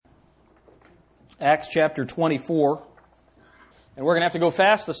Acts chapter 24. And we're going to have to go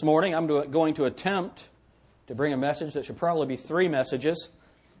fast this morning. I'm going to attempt to bring a message that should probably be 3 messages.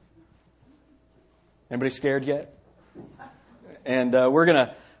 Anybody scared yet? And we're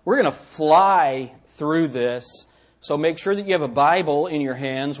gonna fly through this. So make sure that you have a Bible in your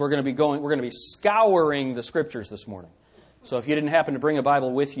hands. We're going to be scouring the Scriptures this morning. So if you didn't happen to bring a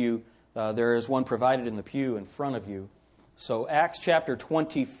Bible with you, there is one provided in the pew in front of you. So Acts chapter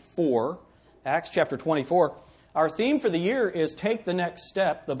 24. Acts chapter 24. Our theme for the year is Take the Next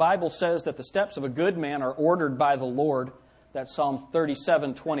Step. The Bible says that the steps of a good man are ordered by the Lord. That's Psalm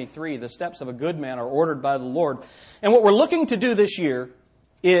 37:23. The steps of a good man are ordered by the Lord. And what we're looking to do this year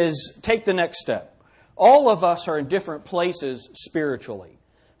is take the next step. All of us are in different places spiritually.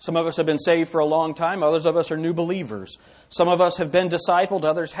 Some of us have been saved for a long time. Others of us are new believers. Some of us have been discipled.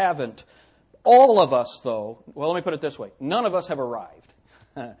 Others haven't. All of us, though, well, let me put it this way. None of us have arrived.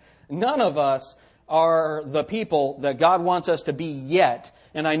 None of us are the people that God wants us to be yet.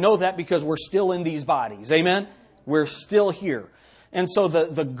 And I know that because we're still in these bodies. Amen? We're still here. And so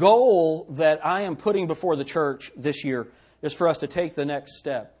the goal that I am putting before the church this year is for us to take the next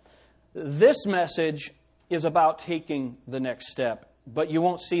step. This message is about taking the next step, but you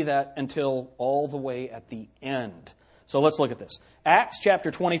won't see that until all the way at the end. So let's look at this. Acts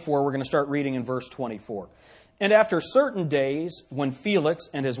chapter 24, we're going to start reading in verse 24. And after certain days, when Felix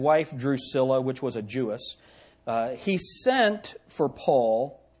and his wife Drusilla, which was a Jewess, he sent for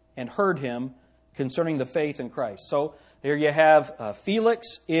Paul and heard him concerning the faith in Christ. So there you have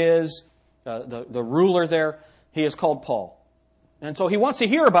Felix is the ruler there. He is called Paul. And so he wants to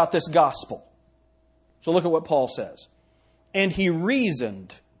hear about this gospel. So look at what Paul says. And he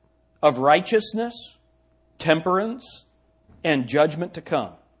reasoned of righteousness, temperance, and judgment to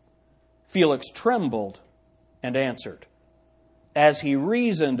come. Felix trembled and answered. As he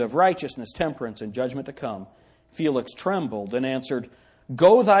reasoned of righteousness, temperance, and judgment to come, Felix trembled and answered,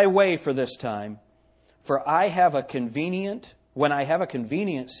 Go thy way for this time, for when I have a convenient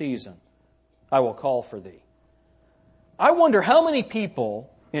season, I will call for thee. I wonder how many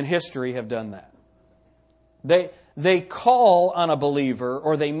people in history have done that. They call on a believer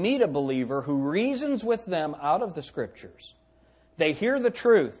or they meet a believer who reasons with them out of the Scriptures. They hear the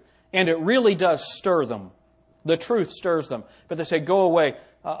truth and it really does stir them. The truth stirs them. But they say, go away.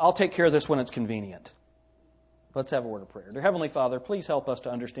 I'll take care of this when it's convenient. Let's have a word of prayer. Dear Heavenly Father, please help us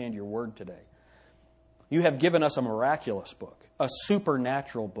to understand your word today. You have given us a miraculous book, a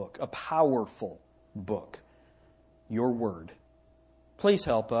supernatural book, a powerful book, your word. Please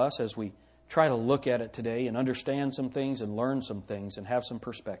help us as we try to look at it today and understand some things and learn some things and have some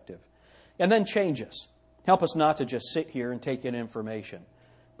perspective. And then change us. Help us not to just sit here and take in information.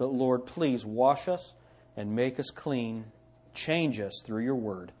 But Lord, please wash us and make us clean. Change us through your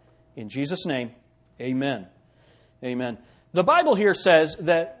word. In Jesus' name, amen. Amen. The Bible here says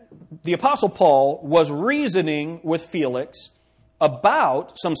that the Apostle Paul was reasoning with Felix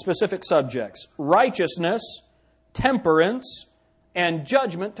about some specific subjects. Righteousness, temperance, and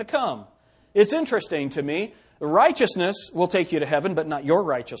judgment to come. It's interesting to me. Righteousness will take you to heaven, but not your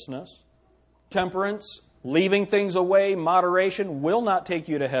righteousness. Temperance, leaving things away, moderation will not take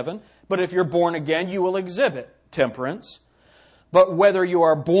you to heaven. But if you're born again, you will exhibit temperance. But whether you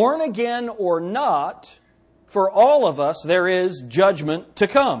are born again or not, for all of us, there is judgment to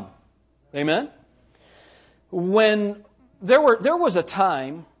come. Amen? When there was a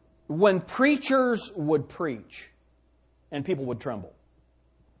time when preachers would preach and people would tremble.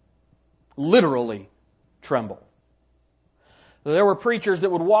 Literally tremble. There were preachers that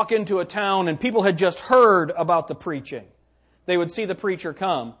would walk into a town and people had just heard about the preaching. They would see the preacher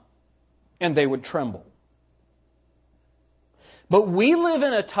come and they would tremble. But we live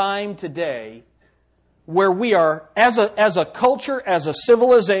in a time today where we are, as a culture, as a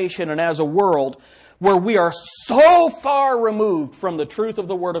civilization, and as a world, where we are so far removed from the truth of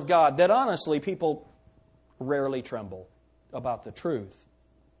the Word of God that honestly people rarely tremble about the truth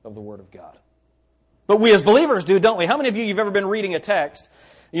of the Word of God. But we as believers do, don't we? How many of you have ever been reading a text,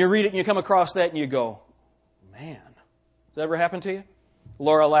 and you read it and you come across that and you go, man, does that ever happen to you?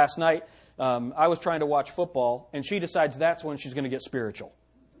 Laura last night, I was trying to watch football, and she decides that's when she's going to get spiritual.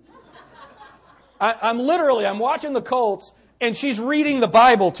 I'm watching the Colts, and she's reading the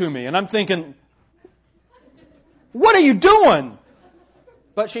Bible to me, and I'm thinking, what are you doing?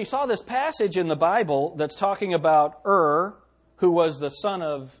 But she saw this passage in the Bible that's talking about who was the son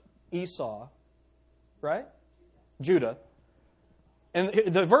of Esau, right? Judah. And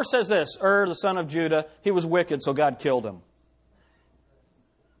the verse says this, the son of Judah, he was wicked, so God killed him.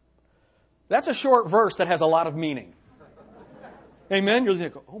 That's a short verse that has a lot of meaning. Amen? You're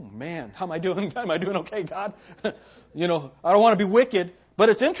thinking, oh man, how am I doing? Am I doing okay, God? I don't want to be wicked. But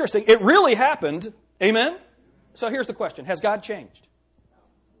it's interesting. It really happened. Amen? So here's the question. Has God changed?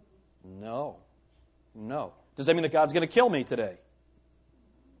 No. Does that mean that God's going to kill me today?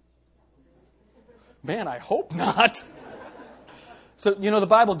 Man, I hope not. So, the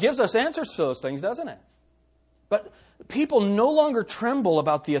Bible gives us answers to those things, doesn't it? But people no longer tremble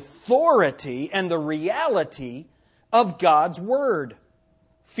about the authority and the reality of God's Word.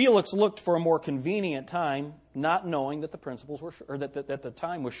 Felix looked for a more convenient time, not knowing that the principles were, or that the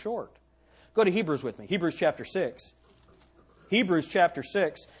time was short. Go to Hebrews with me. Hebrews chapter 6. Hebrews chapter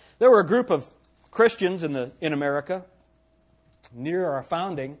 6. There were a group of Christians in America near our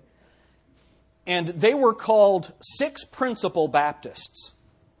founding, and they were called Six Principle Baptists.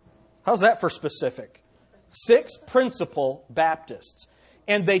 How's that for specific? Six Principle Baptists.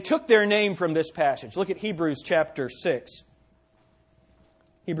 And they took their name from this passage. Look at Hebrews chapter 6.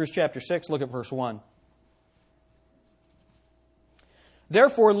 Hebrews chapter 6, look at verse 1.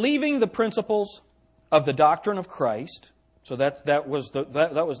 Therefore, leaving the principles of the doctrine of Christ, so that was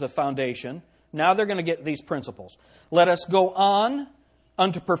the foundation. Now they're going to get these principles. Let us go on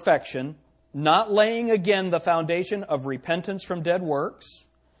unto perfection, not laying again the foundation of repentance from dead works,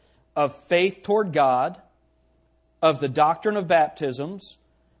 of faith toward God, of the doctrine of baptisms,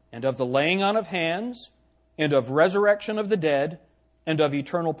 and of the laying on of hands, and of resurrection of the dead, and of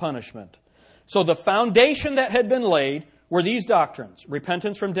eternal punishment. So the foundation that had been laid were these doctrines,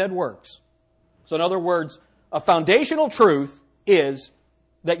 repentance from dead works. So in other words, a foundational truth is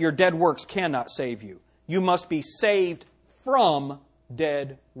that your dead works cannot save you. You must be saved from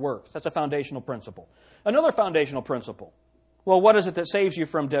dead works. That's a foundational principle. Another foundational principle. Well, what is it that saves you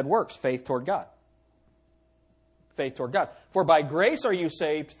from dead works? Faith toward God. Faith toward God. For by grace are you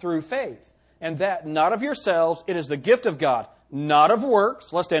saved through faith. And that not of yourselves, it is the gift of God, not of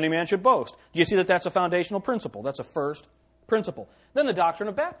works, lest any man should boast. Do you see that that's a foundational principle? That's a first principle. Then the doctrine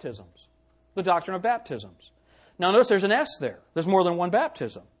of baptisms. The doctrine of baptisms. Now notice there's an S there. There's more than one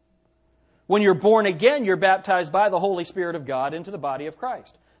baptism. When you're born again, you're baptized by the Holy Spirit of God into the body of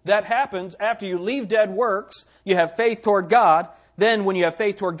Christ. That happens after you leave dead works, you have faith toward God. Then when you have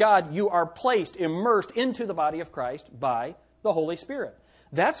faith toward God, you are placed, immersed into the body of Christ by the Holy Spirit.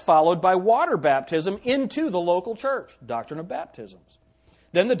 That's followed by water baptism into the local church. Doctrine of baptisms.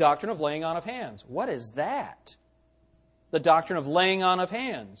 Then the doctrine of laying on of hands. What is that? The doctrine of laying on of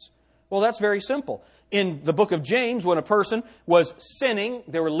hands. Well, that's very simple. In the book of James, when a person was sinning,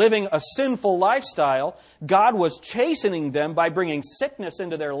 they were living a sinful lifestyle, God was chastening them by bringing sickness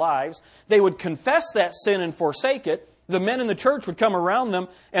into their lives. They would confess that sin and forsake it. The men in the church would come around them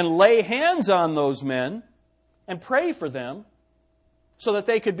and lay hands on those men and pray for them so that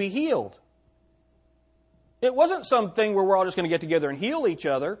they could be healed. It wasn't something where we're all just going to get together and heal each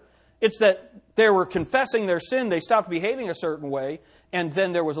other. It's that they were confessing their sin, they stopped behaving a certain way, and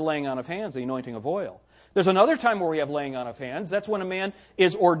then there was a laying on of hands, the anointing of oil. There's another time where we have laying on of hands. That's when a man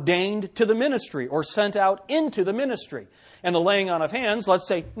is ordained to the ministry or sent out into the ministry. And the laying on of hands, let's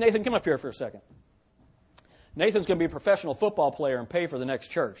say, Nathan, come up here for a second. Nathan's going to be a professional football player and pay for the next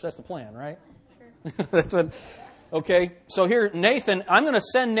church. That's the plan, right? Sure. That's what. Okay, so here, Nathan, I'm going to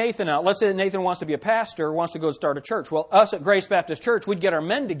send Nathan out. Let's say that Nathan wants to be a pastor, wants to go start a church. Well, us at Grace Baptist Church, we'd get our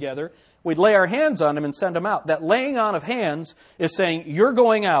men together, we'd lay our hands on them and send them out. That laying on of hands is saying, you're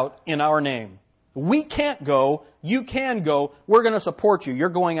going out in our name. We can't go, you can go, we're going to support you. You're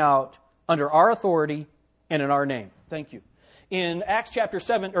going out under our authority and in our name. Thank you. In Acts chapter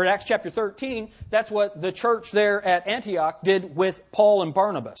 7, or Acts chapter 13, that's what the church there at Antioch did with Paul and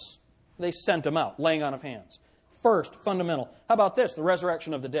Barnabas. They sent them out, laying on of hands. First, fundamental. How about this? The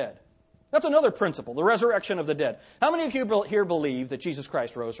resurrection of the dead. That's another principle, the resurrection of the dead. How many of you here believe that Jesus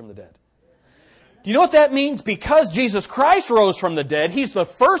Christ rose from the dead? Do you know what that means? Because Jesus Christ rose from the dead, He's the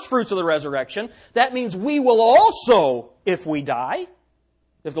first fruits of the resurrection. That means we will also, if we die,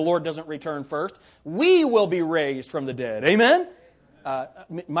 if the Lord doesn't return first, we will be raised from the dead. Amen?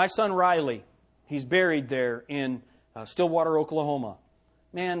 My son Riley, he's buried there in Stillwater, Oklahoma.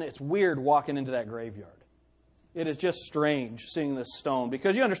 Man, it's weird walking into that graveyard. It is just strange seeing this stone.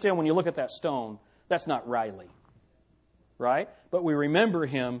 Because you understand when you look at that stone, that's not Riley. Right? But we remember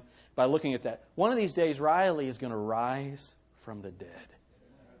him by looking at that. One of these days, Riley is going to rise from the dead.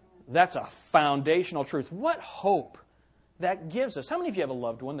 That's a foundational truth. What hope that gives us. How many of you have a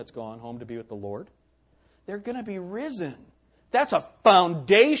loved one that's gone home to be with the Lord? They're going to be risen. That's a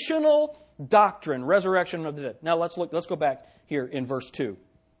foundational doctrine, resurrection of the dead. Now let's go back here in verse 2.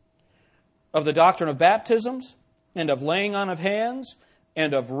 Of the doctrine of baptisms, and of laying on of hands,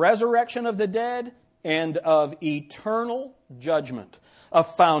 and of resurrection of the dead, and of eternal judgment. A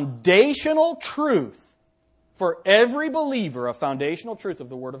foundational truth for every believer, a foundational truth of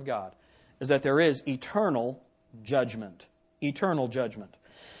the Word of God, is that there is eternal judgment. Eternal judgment.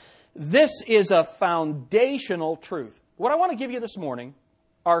 This is a foundational truth. What I want to give you this morning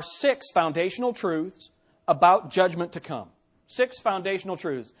are 6 foundational truths about judgment to come. 6 foundational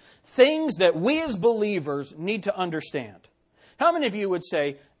truths. Things that we as believers need to understand. How many of you would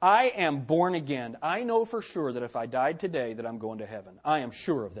say, I am born again. I know for sure that if I died today that I'm going to heaven. I am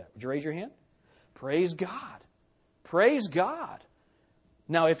sure of that. Would you raise your hand? Praise God. Praise God.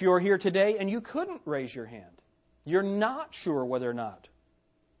 Now, if you're here today and you couldn't raise your hand, you're not sure whether or not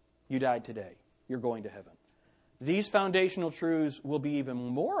you died today, you're going to heaven. These foundational truths will be even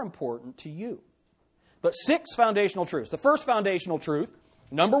more important to you. But 6 foundational truths. The first foundational truth,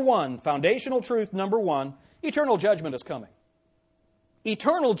 foundational truth number 1, eternal judgment is coming.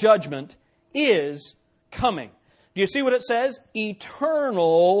 Eternal judgment is coming. Do you see what it says?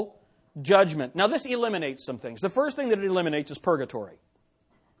 Eternal judgment. Now this eliminates some things. The first thing that it eliminates is purgatory.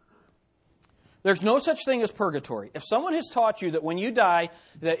 There's no such thing as purgatory. If someone has taught you that when you die,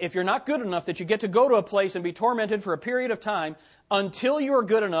 that if you're not good enough, that you get to go to a place and be tormented for a period of time until you're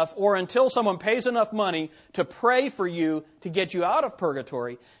good enough or until someone pays enough money to pray for you to get you out of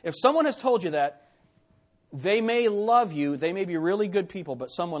purgatory, if someone has told you that, they may love you, they may be really good people, but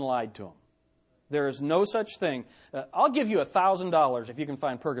someone lied to them. There is no such thing. I'll give you $1,000 if you can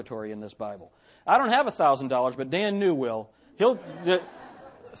find purgatory in this Bible. I don't have $1,000, but Dan New will. He'll...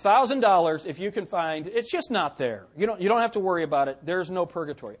 $1,000 if you can find, it's just not there. You don't have to worry about it. There's no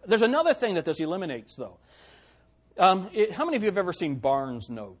purgatory. There's another thing that this eliminates, though. How many of you have ever seen Barnes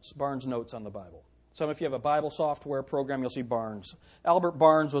Notes? Barnes Notes on the Bible. Some if you have a Bible software program, you'll see Barnes. Albert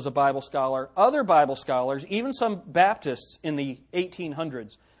Barnes was a Bible scholar. Other Bible scholars, even some Baptists in the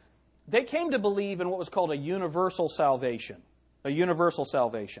 1800s, they came to believe in what was called a universal salvation. A universal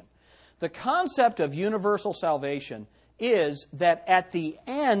salvation. The concept of universal salvation is that at the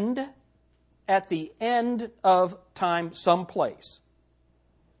end of time someplace,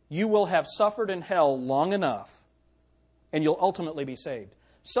 you will have suffered in hell long enough and you'll ultimately be saved.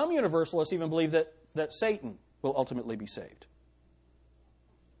 Some universalists even believe that Satan will ultimately be saved.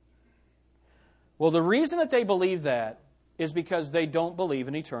 Well, the reason that they believe that is because they don't believe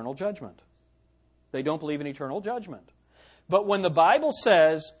in eternal judgment. They don't believe in eternal judgment. But when the Bible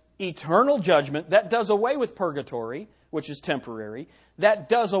says eternal judgment, that does away with purgatory, which is temporary. That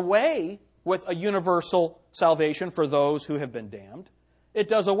does away with a universal salvation for those who have been damned. It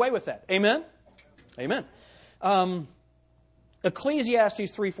does away with that. Amen? Amen.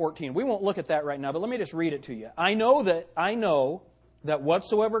 Ecclesiastes 3:14. We won't look at that right now, but let me just read it to you. I know that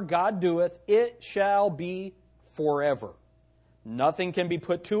whatsoever God doeth, it shall be forever. Nothing can be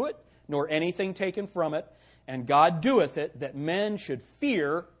put to it, nor anything taken from it. And God doeth it, that men should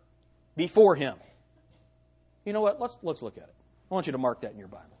fear before Him. You know what? Let's look at it. I want you to mark that in your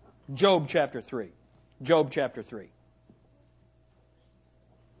Bible. Job chapter 3. Job chapter 3.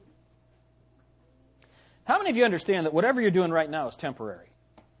 How many of you understand that whatever you're doing right now is temporary?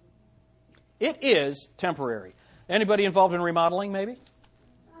 It is temporary. Anybody involved in remodeling, maybe?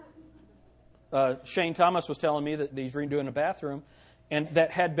 Shane Thomas was telling me that he's redoing a bathroom, and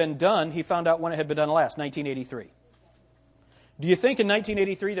that had been done, he found out when it had been done last, 1983. Do you think in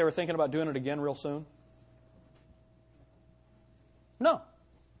 1983 they were thinking about doing it again real soon? No.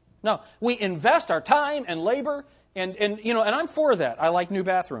 No. We invest our time and labor, and I'm for that. I like new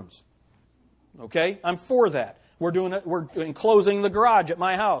bathrooms. Okay? I'm for that. We're enclosing the garage at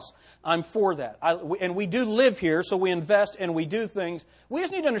my house. I'm for that. And we do live here, so we invest and we do things. We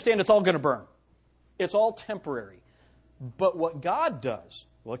just need to understand it's all going to burn. It's all temporary. But what God does,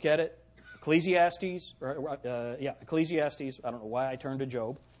 look at it, Ecclesiastes. I don't know why I turned to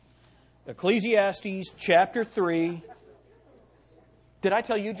Job. Ecclesiastes chapter 3. Did I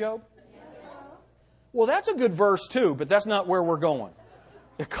tell you, Job? Well, that's a good verse too, but that's not where we're going.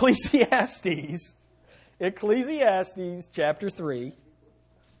 Ecclesiastes chapter 3.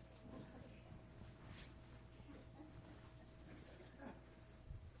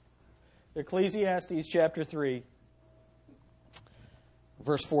 Ecclesiastes chapter 3,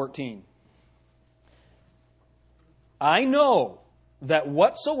 verse 14. I know that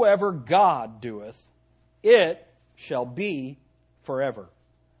whatsoever God doeth, it shall be forever.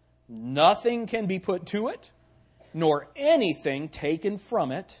 Nothing can be put to it, nor anything taken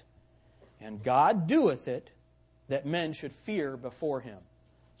from it. And God doeth it, that men should fear before Him.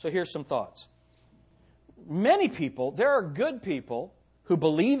 So here's some thoughts. Many people, there are good people who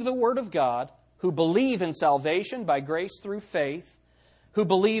believe the Word of God, who believe in salvation by grace through faith, who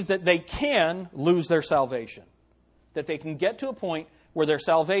believe that they can lose their salvation, that they can get to a point where their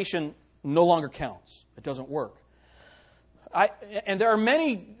salvation no longer counts. It doesn't work. And there are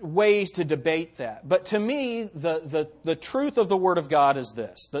many ways to debate that. But to me, the truth of the Word of God is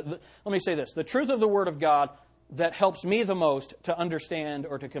this. Let me say this. The truth of the Word of God that helps me the most to understand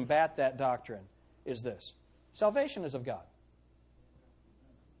or to combat that doctrine is this. Salvation is of God.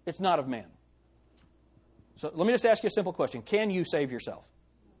 It's not of man. So let me just ask you a simple question. Can you save yourself?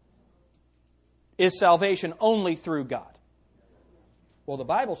 Is salvation only through God? Well, the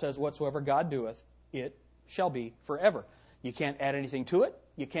Bible says, whatsoever God doeth, it shall be forever. You can't add anything to it.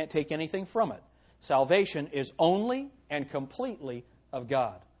 You can't take anything from it. Salvation is only and completely of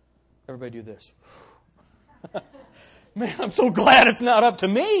God. Everybody do this. Man, I'm so glad it's not up to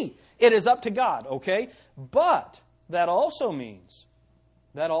me. It is up to God, okay? But that also means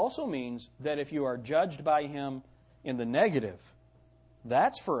that if you are judged by Him in the negative,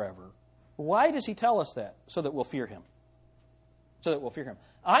 that's forever. Why does He tell us that? So that we'll fear Him. So that we'll fear Him.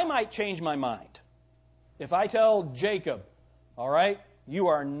 I might change my mind. If I tell Jacob, all right, you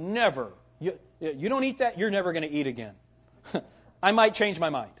are never, you don't eat that, you're never going to eat again. I might change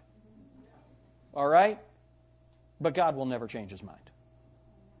my mind. All right? But God will never change His mind.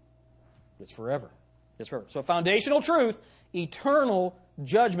 It's forever. It's forever. So foundational truth, eternal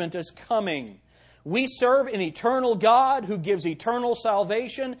judgment is coming. We serve an eternal God who gives eternal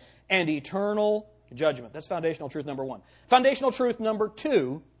salvation and eternal judgment. That's foundational truth number one. Foundational truth number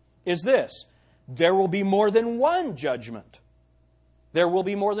two is this. There will be more than one judgment. There will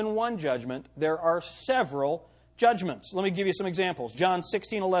be more than one judgment. There are several judgments. Let me give you some examples. John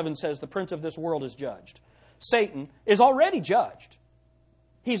 16:11 says the prince of this world is judged. Satan is already judged.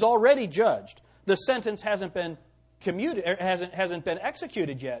 He's already judged. The sentence hasn't been hasn't been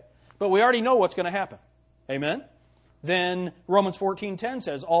executed yet, but we already know what's going to happen. Amen? Then Romans 14:10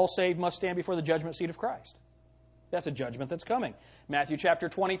 says, all saved must stand before the judgment seat of Christ. That's a judgment that's coming. Matthew chapter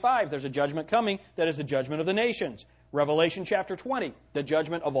 25, there's a judgment coming that is the judgment of the nations. Revelation chapter 20, the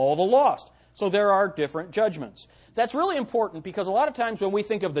judgment of all the lost. So there are different judgments. That's really important because a lot of times when we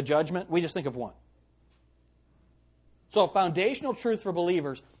think of the judgment, we just think of one. So a foundational truth for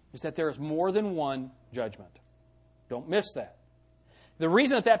believers is that there is more than one judgment. Don't miss that. The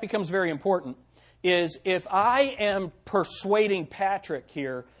reason that becomes very important is if I am persuading Patrick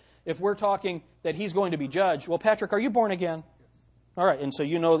here, if we're talking that he's going to be judged, well, Patrick, are you born again? All right, and so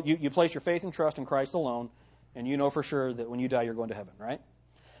you know you place your faith and trust in Christ alone, and you know for sure that when you die, you're going to heaven, right?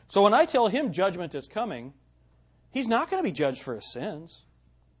 So when I tell him judgment is coming, he's not going to be judged for his sins.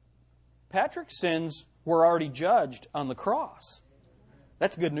 Patrick's sins were already judged on the cross.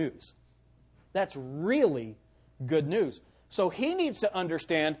 That's good news. That's really good news. So he needs to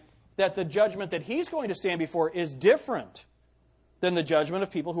understand that the judgment that he's going to stand before is different than the judgment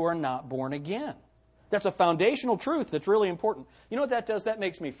of people who are not born again. That's a foundational truth that's really important. You know what that does? That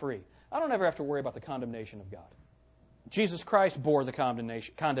makes me free. I don't ever have to worry about the condemnation of God. Jesus Christ bore the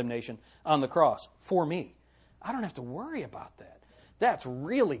condemnation on the cross for me. I don't have to worry about that. That's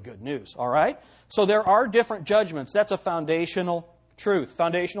really good news, all right? So there are different judgments. That's a foundational truth.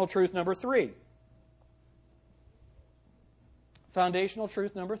 Foundational truth number 3. Foundational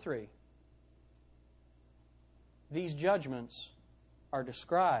truth number 3. These judgments are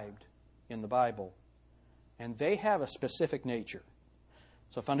described in the Bible, and they have a specific nature.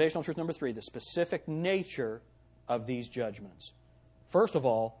 So foundational truth number 3, the specific nature of these judgments. First of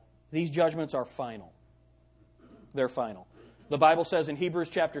all, these judgments are final. They're final. The Bible says in Hebrews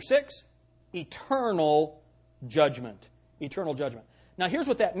chapter 6, eternal judgment. Eternal judgment. Now here's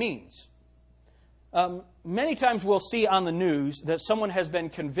what that means. Many times we'll see on the news that someone has been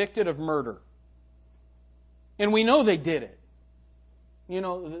convicted of murder. And we know they did it. You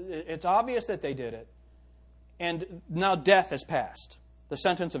know, it's obvious that they did it. And now death has passed. The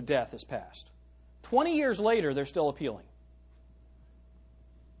sentence of death has passed. 20 years later, they're still appealing.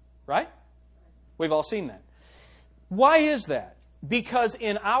 Right? We've all seen that. Why is that? Because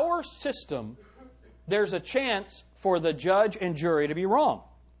in our system, there's a chance for the judge and jury to be wrong.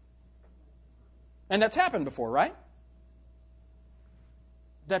 And that's happened before, right?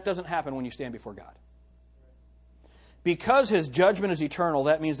 That doesn't happen when you stand before God. Because His judgment is eternal,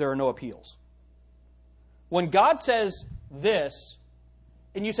 that means there are no appeals. When God says this,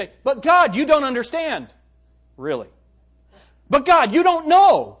 and you say, but God, you don't understand. Really? But God, you don't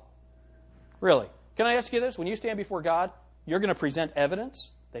know. Really? Can I ask you this? When you stand before God, you're going to present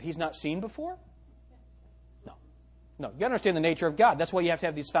evidence that He's not seen before? No. You got to understand the nature of God. That's why you have to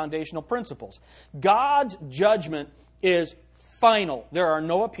have these foundational principles. God's judgment is final. There are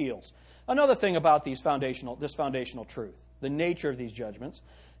no appeals. Another thing about this foundational truth. the nature of these judgments.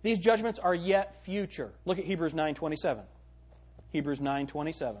 These judgments are yet future. Look at Hebrews 9:27. Hebrews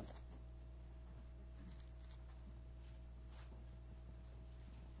 9:27.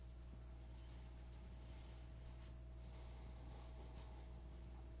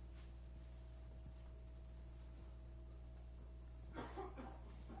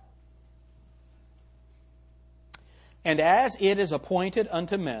 And as it is appointed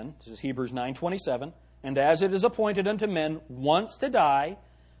unto men, this is Hebrews 9:27, and as it is appointed unto men once to die,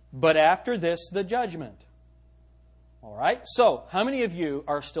 but after this the judgment. All right? So, how many of you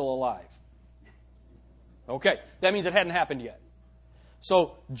are still alive? Okay, that means it hadn't happened yet.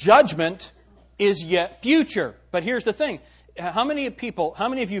 So, judgment is yet future. But here's the thing. How many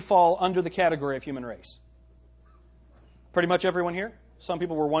of you fall under the category of human race? Pretty much everyone here? Some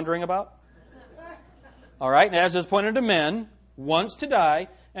people were wondering about? All right, and as is appointed to men, once to die,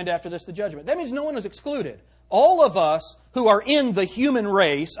 and after this the judgment. That means no one is excluded. All of us who are in the human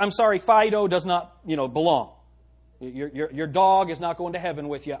race, I'm sorry, Fido does not, belong. Your dog is not going to heaven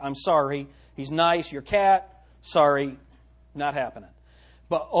with you. I'm sorry. He's nice. Your cat, sorry, not happening.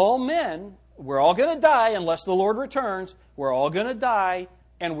 But all men, we're all going to die unless the Lord returns. We're all going to die,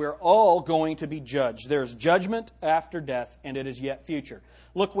 and we're all going to be judged. There's judgment after death, and it is yet future.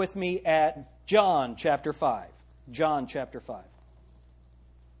 Look with me at John chapter 5. John chapter 5.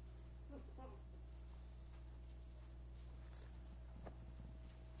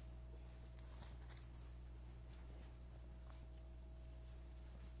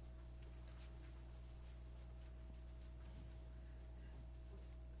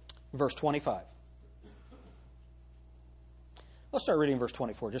 Verse 25. Let's start reading verse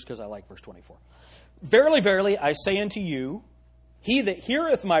 24, just because I like verse 24. Verily, verily, I say unto you, he that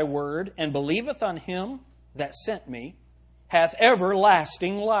heareth my word and believeth on him that sent me hath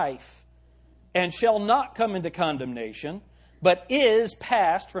everlasting life, and shall not come into condemnation, but is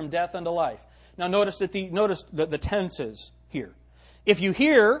passed from death unto life. Now notice the tenses here. If you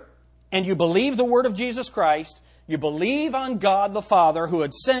hear and you believe the word of Jesus Christ, you believe on God the Father who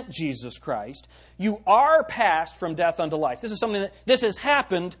had sent Jesus Christ, you are passed from death unto life. This is something this has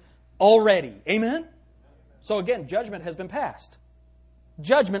happened already. Amen? So again, judgment has been passed.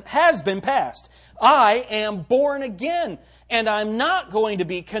 Judgment has been passed. I am born again, and I'm not going to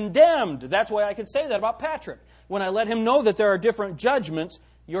be condemned. That's why I can say that about Patrick. When I let him know that there are different judgments,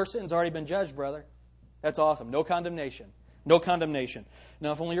 your sin's already been judged, brother. That's awesome. No condemnation. No condemnation.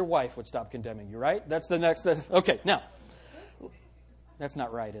 Now, if only your wife would stop condemning you, right? That's the next... Okay, now. That's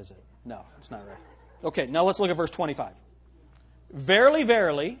not right, is it? No, it's not right. Okay, now let's look at verse 25. Verily,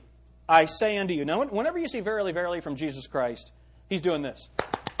 verily, I say unto you. Now, whenever you see verily, verily from Jesus Christ, he's doing this.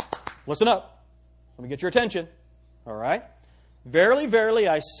 Listen up. Let me get your attention. All right? Verily, verily,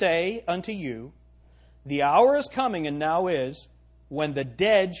 I say unto you, the hour is coming, and now is, when the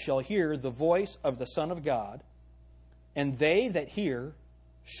dead shall hear the voice of the Son of God, and they that hear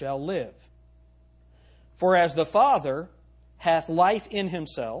shall live. For as the Father hath life in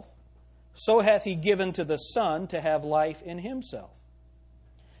himself, so hath he given to the Son to have life in himself,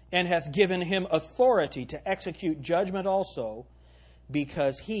 and hath given him authority to execute judgment also,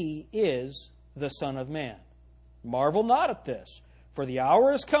 because he is the Son of Man. Marvel not at this, for the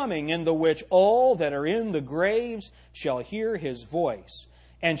hour is coming in the which all that are in the graves shall hear his voice,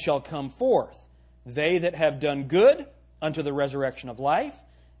 and shall come forth, they that have done good unto the resurrection of life,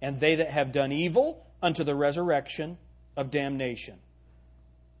 and they that have done evil unto the resurrection of damnation.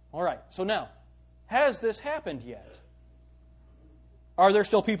 All right, so now, has this happened yet? Are there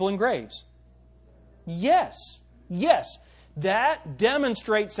still people in graves? Yes. Yes. That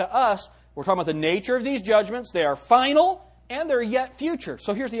demonstrates to us, we're talking about the nature of these judgments. They are final and they're yet future.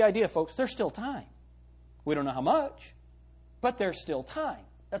 So here's the idea, folks. There's still time. We don't know how much, but there's still time.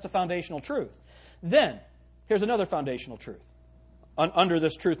 That's a foundational truth. Then, here's another foundational truth. Under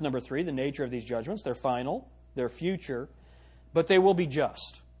this truth number 3, the nature of these judgments, they're final, they're future, but they will be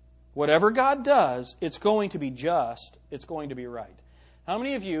just. Whatever God does, it's going to be just, it's going to be right. How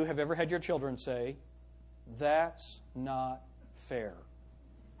many of you have ever had your children say, "That's not fair"?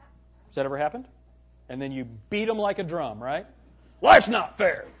 Has that ever happened? And then you beat them like a drum, right? Life's not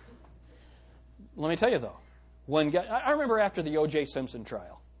fair. Let me tell you, though. I remember after the O.J. Simpson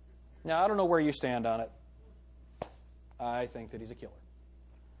trial. Now, I don't know where you stand on it. I think that he's a killer.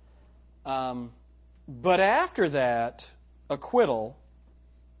 But after that acquittal,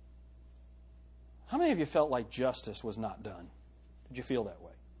 how many of you felt like justice was not done? Did you feel that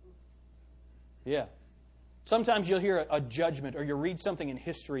way? Yeah. Sometimes you'll hear a judgment or you'll read something in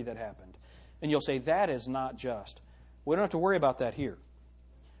history that happened, and you'll say, that is not just. We don't have to worry about that here.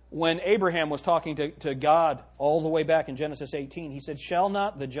 when Abraham was talking to God all the way back in Genesis 18, he said, "Shall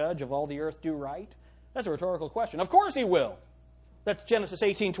not the judge of all the earth do right?" That's a rhetorical question. Of course he will. That's Genesis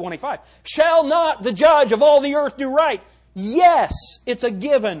 18:25. Shall not the judge of all the earth do right? Yes, it's a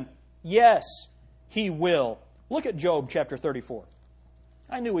given. Yes, he will. Look at Job chapter 34.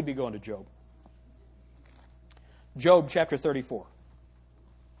 I knew we'd be going to Job. Job chapter 34.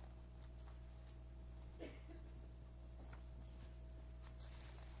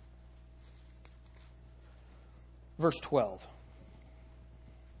 Verse 12.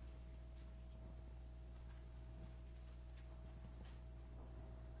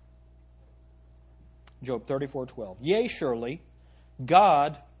 Job 34:12. Yea, surely,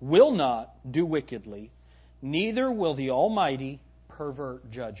 God will not do wickedly, neither will the Almighty pervert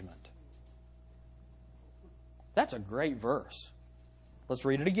judgment. That's a great verse. Let's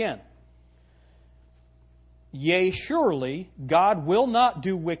read it again. Yea, surely, God will not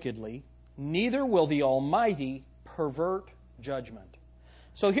do wickedly, neither will the Almighty pervert judgment.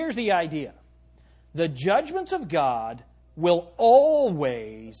 So here's the idea. The judgments of God will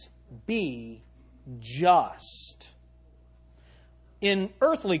always be just. In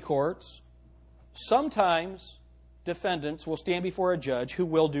earthly courts, sometimes defendants will stand before a judge who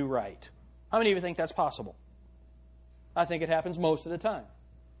will do right. How many of you think that's possible? I think it happens most of the time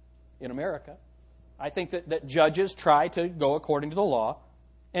in America. I think that judges try to go according to the law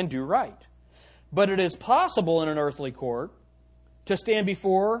and do right. But it is possible in an earthly court to stand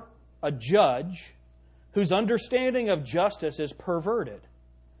before a judge whose understanding of justice is perverted,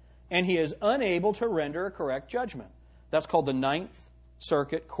 and he is unable to render a correct judgment. That's called the Ninth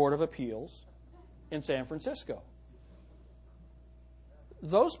Circuit Court of Appeals in San Francisco.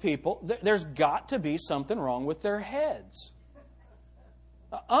 Those people, there's got to be something wrong with their heads.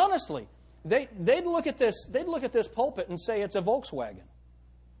 Honestly, they'd look at this pulpit and say it's a Volkswagen.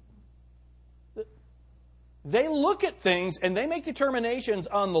 They look at things and they make determinations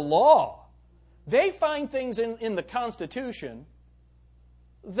on the law. They find things in the Constitution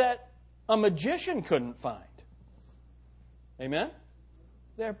that a magician couldn't find. Amen?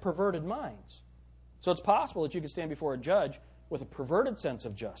 They have perverted minds. So it's possible that you can stand before a judge with a perverted sense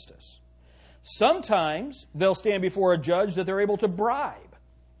of justice. Sometimes they'll stand before a judge that they're able to bribe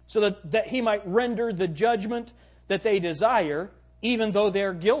so that he might render the judgment that they desire, even though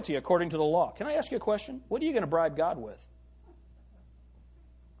they're guilty according to the law. Can I ask you a question? What are you going to bribe God with?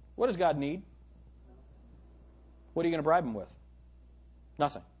 What does God need? What are you going to bribe Him with?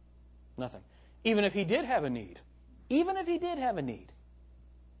 Nothing. Nothing. Even if He did have a need,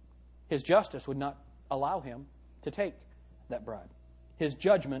 His justice would not allow Him to take that bribe. His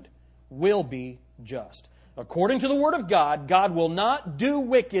judgment will be just. According to the Word of God, God will not do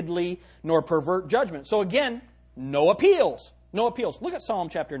wickedly nor pervert judgment. So again, no appeals. No appeals. Look at Psalm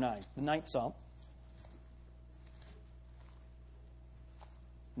chapter 9, the 9th Psalm.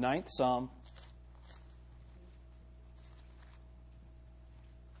 9th Psalm.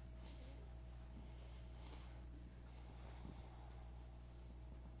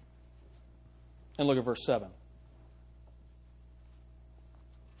 And look at verse 7.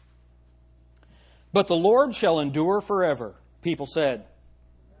 But the Lord shall endure forever. People said,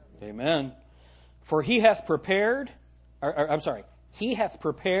 Amen. For He hath prepared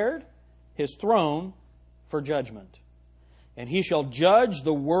His throne for judgment. And He shall judge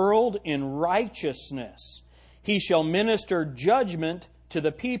the world in righteousness. He shall minister judgment to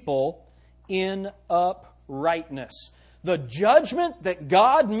the people in uprightness. The judgment that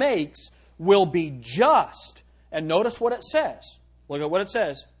God makes will be just. And notice what it says. Look at what it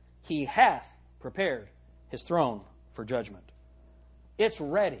says. He hath prepared His throne for judgment. It's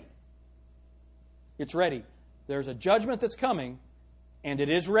ready. It's ready. There's a judgment that's coming, and it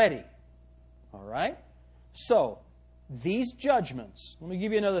is ready. All right? So, these judgments, let me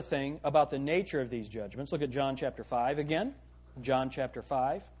give you another thing about the nature of these judgments. Look at John chapter 5 again. John chapter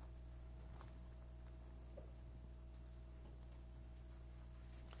 5.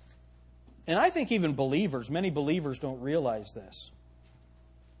 And I think even many believers don't realize this.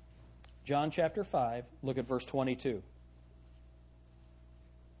 John chapter 5, look at verse 22.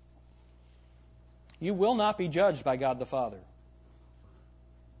 You will not be judged by God the Father.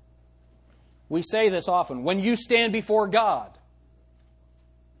 We say this often. When you stand before God,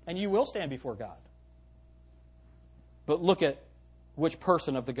 and you will stand before God. But look at which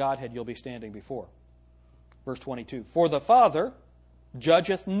person of the Godhead you'll be standing before. Verse 22. For the Father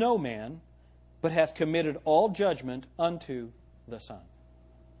judgeth no man, but hath committed all judgment unto the Son.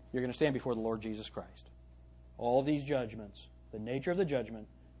 You're going to stand before the Lord Jesus Christ. All these judgments, the nature of the judgment,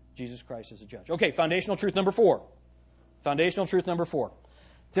 Jesus Christ is the judge. Okay, foundational truth number 4. Foundational truth number 4.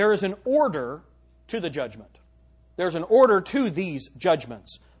 there is an order to the judgment. There's an order to these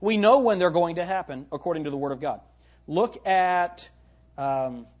judgments. We know when they're going to happen according to the Word of God. Look at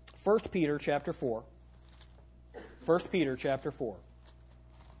 1 Peter chapter 4. 1 Peter chapter 4.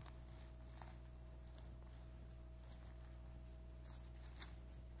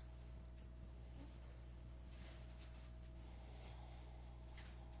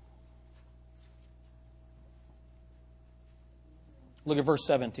 Look at verse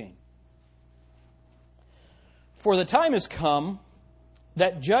 17. For the time has come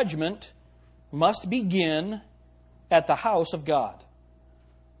that judgment must begin at the house of God.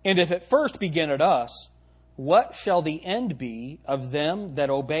 And if it first begin at us, what shall the end be of them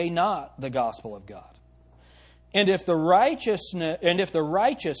that obey not the gospel of God? And if the righteous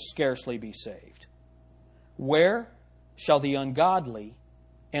scarcely be saved, where shall the ungodly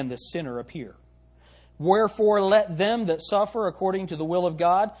and the sinner appear? Wherefore let them that suffer according to the will of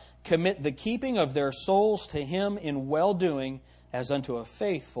God commit the keeping of their souls to Him in well-doing as unto a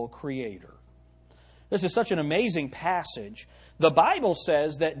faithful Creator. This is such an amazing passage. The Bible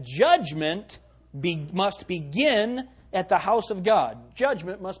says that judgment must begin at the house of God.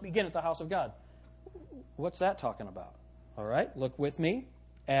 Judgment must begin at the house of God. What's that talking about? All right, look with me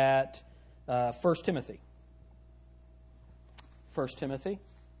at 1 Timothy. 1 Timothy.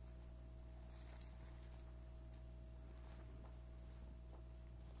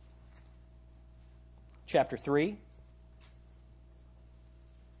 Chapter 3,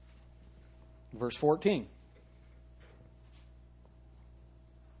 verse 14.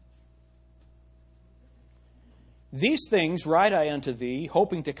 These things write I unto thee,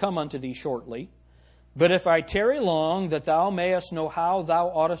 hoping to come unto thee shortly. But if I tarry long, that thou mayest know how thou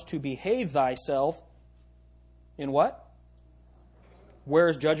oughtest to behave thyself, in what? Where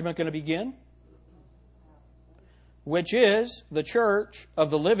is judgment going to begin? Which is the church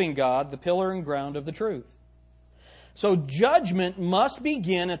of the living God, the pillar and ground of the truth. So judgment must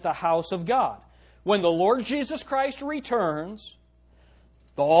begin at the house of God. When the Lord Jesus Christ returns,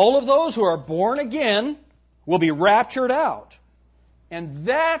 all of those who are born again will be raptured out. And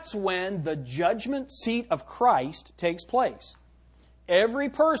that's when the judgment seat of Christ takes place. Every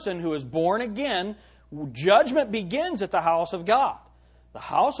person who is born again, judgment begins at the house of God. The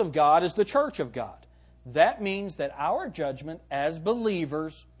house of God is the church of God. That means that our judgment as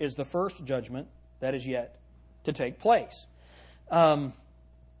believers is the first judgment that is yet to take place.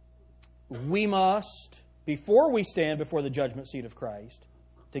 We must, before we stand before the judgment seat of Christ,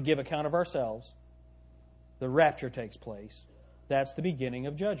 to give account of ourselves, the rapture takes place. That's the beginning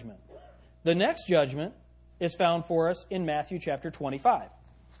of judgment. The next judgment is found for us in Matthew chapter 25.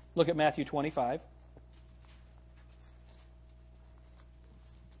 Look at Matthew 25.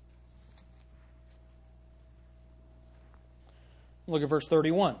 Look at verse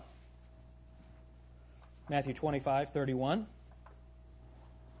 31. Matthew 25, 31.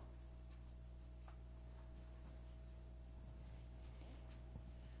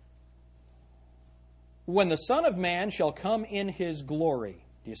 When the Son of Man shall come in His glory.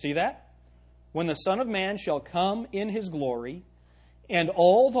 Do you see that? When the Son of Man shall come in His glory, and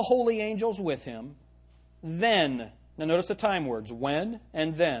all the holy angels with Him, then, now notice the time words, when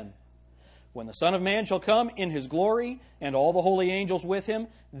and then. When the Son of Man shall come in His glory, and all the holy angels with Him,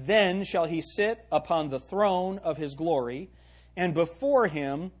 then shall He sit upon the throne of His glory, and before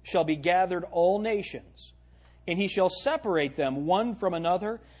Him shall be gathered all nations. And He shall separate them one from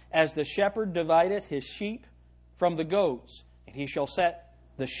another, as the shepherd divideth his sheep from the goats. And He shall set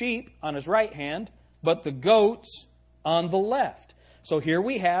the sheep on His right hand, but the goats on the left. So here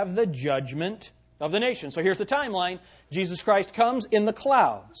we have the judgment of the nations. So here's the timeline. Jesus Christ comes in the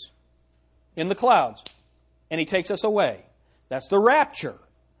clouds. In the clouds. And He takes us away. That's the rapture.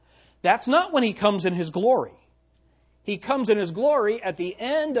 That's not when He comes in His glory. He comes in His glory at the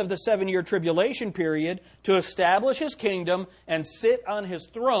end of the 7-year tribulation period to establish His kingdom and sit on His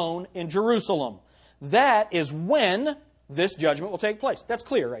throne in Jerusalem. That is when this judgment will take place. That's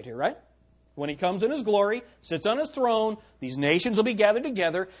clear right here, right? When He comes in His glory, sits on His throne, these nations will be gathered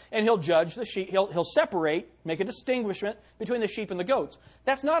together, and He'll judge the sheep. He'll separate, make a distinguishment between the sheep and the goats.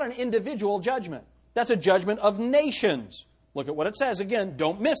 That's not an individual judgment. That's a judgment of nations. Look at what it says again.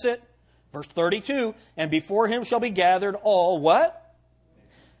 Don't miss it. Verse 32, and before Him shall be gathered all what?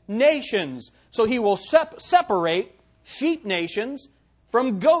 Nations. So He will separate sheep nations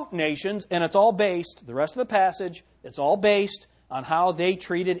from goat nations, and it's all based, the rest of the passage, it's all based on how they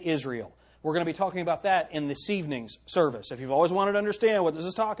treated Israel. We're going to be talking about that in this evening's service. If you've always wanted to understand what this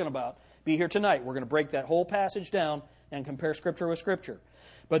is talking about, be here tonight. We're going to break that whole passage down and compare Scripture with Scripture.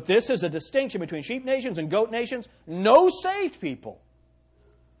 But this is a distinction between sheep nations and goat nations. No saved people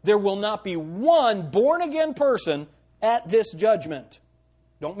There will not be one born-again person at this judgment.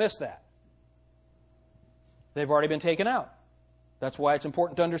 Don't miss that. They've already been taken out. That's why it's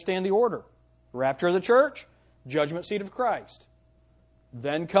important to understand the order. Rapture of the church, judgment seat of Christ.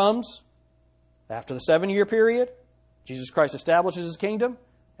 Then comes, after the 7-year period, Jesus Christ establishes His kingdom.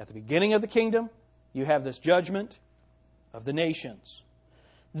 At the beginning of the kingdom, you have this judgment of the nations.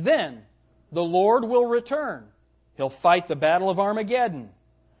 Then the Lord will return. He'll fight the battle of Armageddon.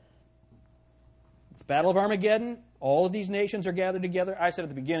 The battle of Armageddon, all of these nations are gathered together. I said at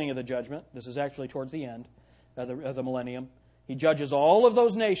the beginning of the judgment. This is actually towards the end of the millennium. He judges all of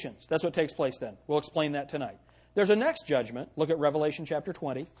those nations. That's what takes place then. We'll explain that tonight. There's a next judgment. Look at Revelation chapter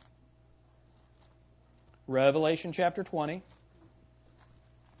 20. Revelation chapter 20.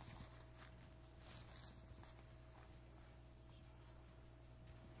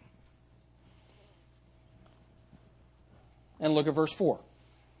 And look at verse 4.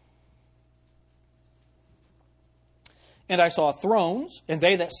 And I saw thrones, and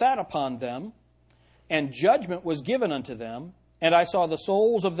they that sat upon them, and judgment was given unto them. And I saw the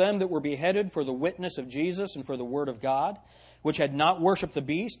souls of them that were beheaded for the witness of Jesus and for the word of God, which had not worshipped the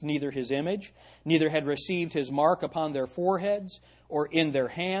beast, neither his image, neither had received his mark upon their foreheads or in their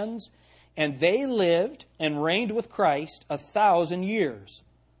hands. And they lived and reigned with Christ 1,000 years.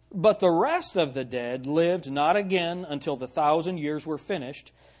 But the rest of the dead lived not again until the 1,000 years were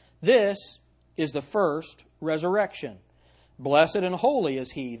finished. This is the first resurrection. Blessed and holy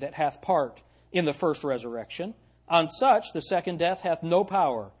is he that hath part in the first resurrection. On such the second death hath no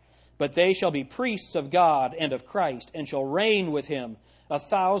power, but they shall be priests of God and of Christ, and shall reign with him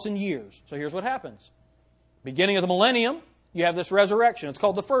 1,000 years. So here's what happens. Beginning of the millennium, you have this resurrection. It's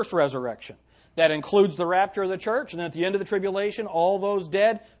called the first resurrection. That includes the rapture of the church, and then at the end of the tribulation, all those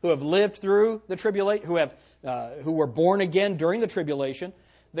dead who have lived through the tribulation, who were born again during the tribulation,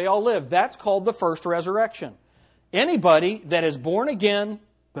 they all live. That's called the first resurrection. Anybody that is born again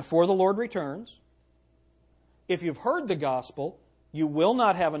before the Lord returns, if you've heard the gospel, you will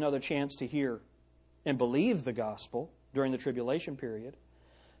not have another chance to hear and believe the gospel during the tribulation period.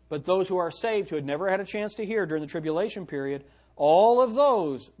 But those who are saved, who had never had a chance to hear during the tribulation period, all of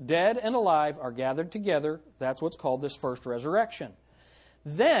those, dead and alive, are gathered together. That's what's called this first resurrection.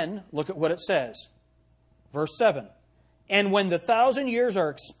 Then, look at what it says. Verse 7. And when the 1,000 years are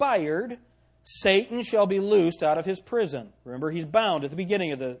expired, Satan shall be loosed out of his prison. Remember, he's bound at the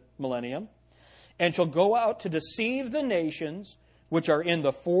beginning of the millennium. And shall go out to deceive the nations which are in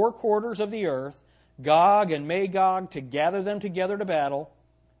the four quarters of the earth, Gog and Magog, to gather them together to battle,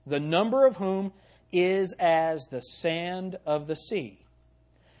 the number of whom is as the sand of the sea.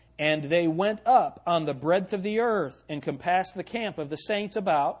 And they went up on the breadth of the earth, and compassed the camp of the saints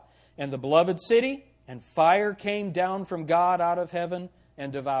about, and the beloved city, and fire came down from God out of heaven,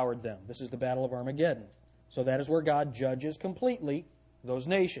 and devoured them. This is the battle of Armageddon. So that is where God judges completely those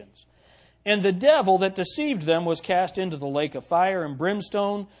nations. And the devil that deceived them was cast into the lake of fire and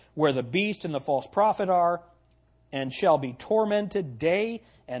brimstone, where the beast and the false prophet are, and shall be tormented day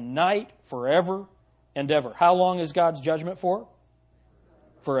and night forever and ever. How long is God's judgment for?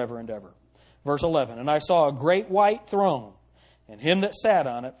 Forever and ever. Verse 11, And I saw a great white throne, and him that sat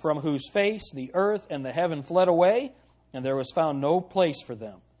on it, from whose face the earth and the heaven fled away, and there was found no place for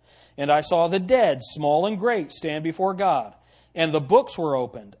them. And I saw the dead, small and great, stand before God. And the books were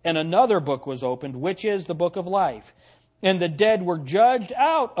opened, and another book was opened, which is the book of life. And the dead were judged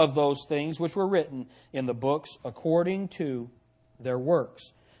out of those things which were written in the books according to their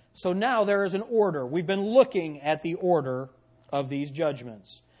works. So now there is an order. We've been looking at the order of these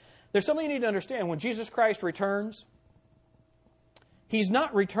judgments. There's something you need to understand. When Jesus Christ returns, He's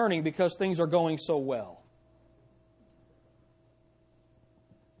not returning because things are going so well.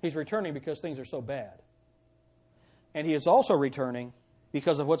 He's returning because things are so bad. And He is also returning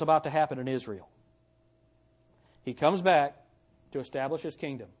because of what's about to happen in Israel. He comes back to establish His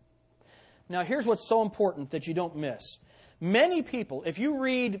kingdom. Now, here's what's so important that you don't miss. Many people, if you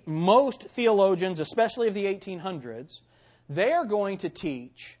read most theologians, especially of the 1800s, they are going to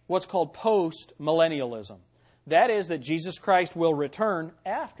teach what's called post-millennialism. That is, that Jesus Christ will return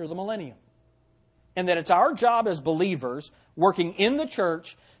after the millennium. And that it's our job as believers working in the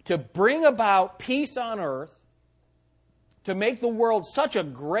church to bring about peace on earth, to make the world such a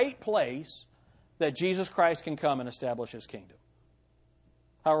great place that Jesus Christ can come and establish His kingdom.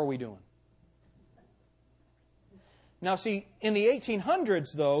 How are we doing? Now see, in the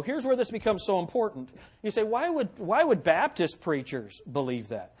 1800s though, here's where this becomes so important. You say, why would Baptist preachers believe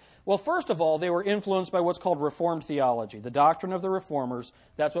that? Well, first of all, they were influenced by what's called Reformed theology, the doctrine of the Reformers.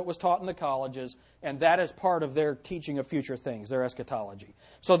 That's what was taught in the colleges, and that is part of their teaching of future things, their eschatology.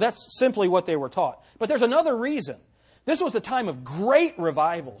 So that's simply what they were taught. But there's another reason. This was the time of great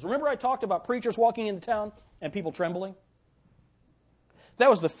revivals. Remember I talked about preachers walking into town and people trembling?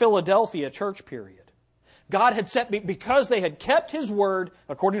 That was the Philadelphia church period. God had set, because they had kept His word,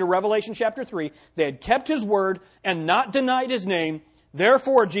 according to Revelation chapter 3, they had kept His word and not denied His name.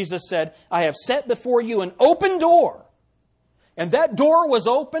 Therefore, Jesus said, I have set before you an open door. And that door was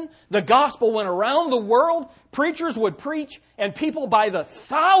open. The gospel went around the world. Preachers would preach, and people by the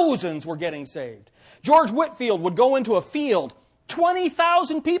thousands were getting saved. George Whitefield would go into a field.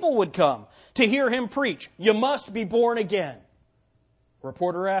 20,000 people would come to hear him preach. You must be born again. A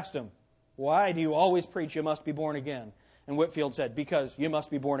reporter asked him, why do you always preach you must be born again? And Whitefield said, because you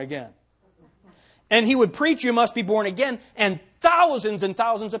must be born again. And he would preach you must be born again, and thousands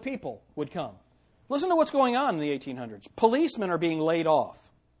of people would come. Listen to what's going on in the 1800s. Policemen are being laid off.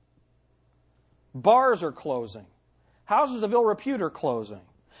 Bars are closing. Houses of ill repute are closing.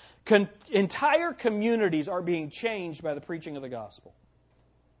 Entire communities are being changed by the preaching of the gospel.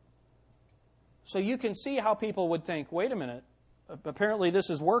 So you can see how people would think, wait a minute, apparently this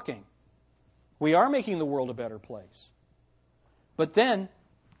is working. We are making the world a better place. But then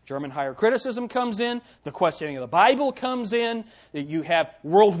German higher criticism comes in, the questioning of the Bible comes in, that you have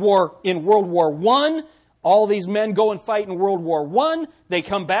World War I, all these men go and fight in World War I, they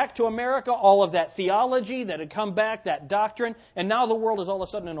come back to America, all of that theology that had come back, that doctrine, and now the world is all of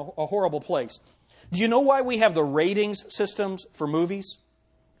a sudden in a horrible place. Do you know why we have the ratings systems for movies?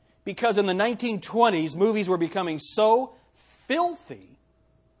 Because in the 1920s, movies were becoming so filthy,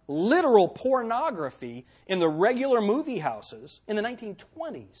 literal pornography in the regular movie houses in the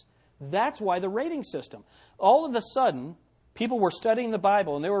 1920s. That's why the rating system. All of a sudden, people were studying the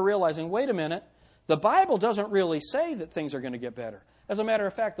Bible and they were realizing, wait a minute, the Bible doesn't really say that things are going to get better. As a matter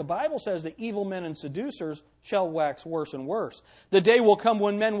of fact, the Bible says that evil men and seducers shall wax worse and worse. The day will come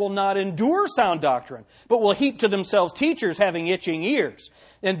when men will not endure sound doctrine, but will heap to themselves teachers having itching ears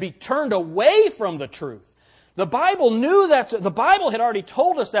and be turned away from the truth. The Bible the Bible had already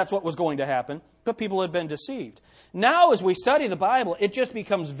told us that's what was going to happen, but people had been deceived. Now, as we study the Bible, it just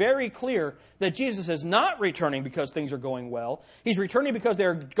becomes very clear that Jesus is not returning because things are going well. He's returning because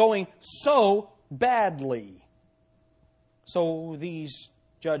they're going so badly. So these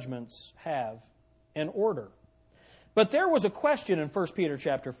judgments have an order. But there was a question in 1 Peter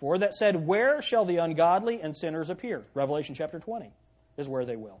chapter 4 that said, where shall the ungodly and sinners appear? Revelation chapter 20 is where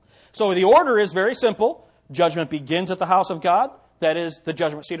they will. So the order is very simple. Judgment begins at the house of God. That is the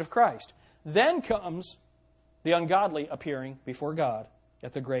judgment seat of Christ. Then comes the ungodly appearing before God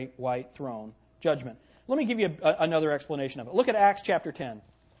at the great white throne judgment. Let me give you another explanation of it. Look at Acts chapter 10.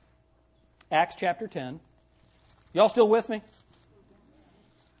 Acts chapter 10. Y'all still with me?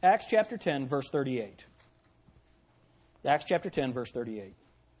 Acts chapter 10, verse 38. Acts chapter 10, verse 38.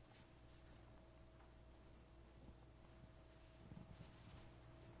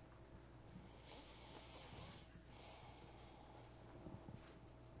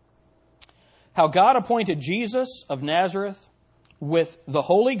 How God appointed Jesus of Nazareth with the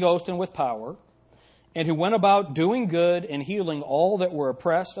Holy Ghost and with power, and who went about doing good and healing all that were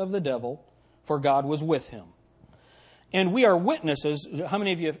oppressed of the devil, for God was with him. And we are witnesses. How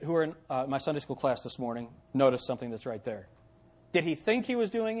many of you who were in my Sunday school class this morning noticed something that's right there? Did he think he was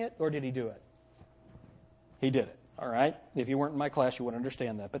doing it, or did he do it? He did it. All right? If you weren't in my class, you wouldn't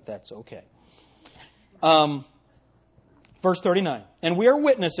understand that, but that's okay. Verse 39, and we are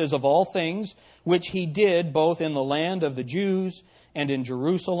witnesses of all things which he did both in the land of the Jews and in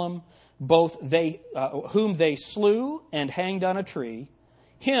Jerusalem, both they whom they slew and hanged on a tree.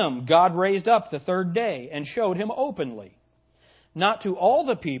 Him God raised up the third day and showed him openly, not to all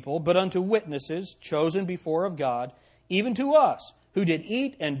the people, but unto witnesses chosen before of God, even to us, who did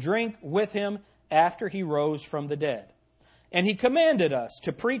eat and drink with him after he rose from the dead. And he commanded us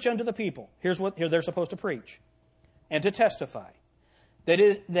to preach unto the people. Here they're supposed to preach. And to testify that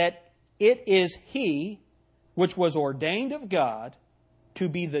it is he which was ordained of God to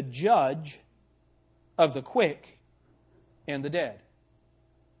be the judge of the quick and the dead.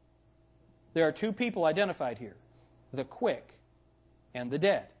 There are two people identified here, the quick and the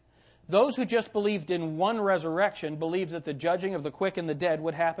dead. Those who just believed in one resurrection believed that the judging of the quick and the dead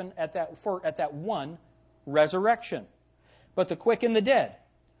would happen at that one resurrection. But the quick and the dead,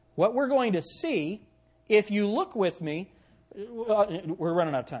 what we're going to see, if you look with me, we're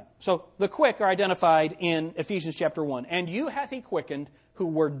running out of time. So the quick are identified in Ephesians chapter 1. And you hath he quickened who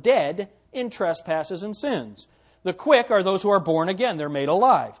were dead in trespasses and sins. The quick are those who are born again. They're made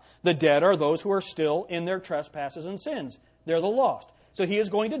alive. The dead are those who are still in their trespasses and sins. They're the lost. So he is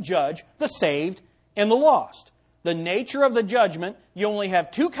going to judge the saved and the lost. The nature of the judgment, you only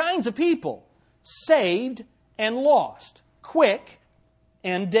have two kinds of people: saved and lost, quick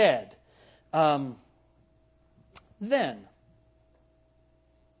and dead. Then,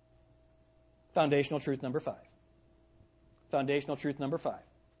 foundational truth number 5. Foundational truth number 5.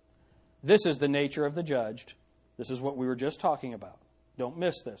 This is the nature of the judged. This is what we were just talking about. Don't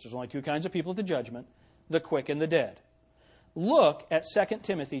miss this. There's only two kinds of people at the judgment: the quick and the dead. Look at 2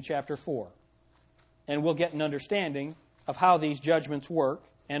 Timothy chapter 4, and we'll get an understanding of how these judgments work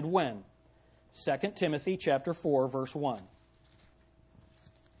and when. 2 Timothy chapter 4, verse 1.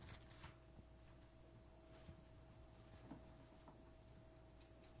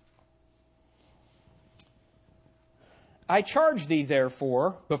 I charge thee,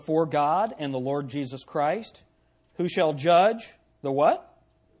 therefore, before God and the Lord Jesus Christ, who shall judge the what?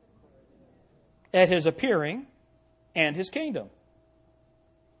 At his appearing and his kingdom.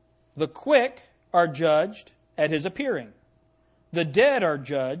 The quick are judged at his appearing. The dead are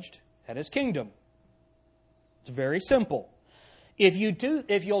judged at his kingdom. It's very simple. If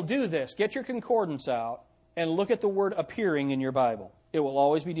you'll do this, get your concordance out and look at the word appearing in your Bible. It will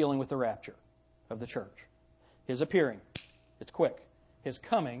always be dealing with the rapture of the church. His appearing, it's quick. His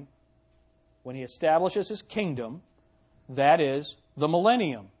coming, when he establishes his kingdom, that is the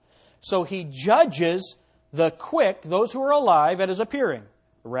millennium. So he judges the quick, those who are alive, at his appearing.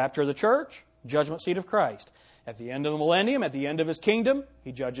 The rapture of the church, judgment seat of Christ. At the end of the millennium, at the end of his kingdom,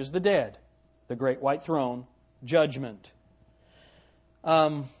 he judges the dead. The great white throne, judgment.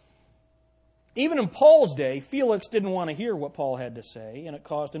 Even in Paul's day, Felix didn't want to hear what Paul had to say, and it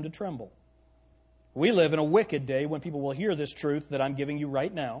caused him to tremble. We live in a wicked day when people will hear this truth that I'm giving you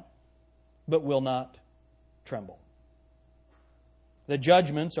right now, but will not tremble. The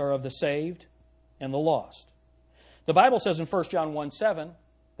judgments are of the saved and the lost. The Bible says in 1 John 1:7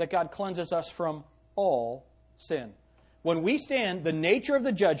 that God cleanses us from all sin. When we stand, the nature of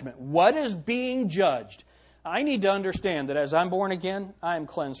the judgment, what is being judged, I need to understand that as I'm born again, I am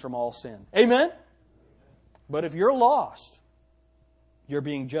cleansed from all sin. Amen? But if you're lost, you're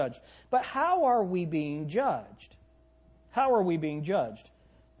being judged. But how are we being judged? How are we being judged?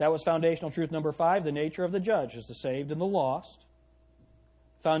 That was foundational truth number 5. The nature of the judge is the saved and the lost.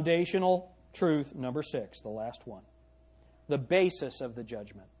 Foundational truth number 6, the last one. The basis of the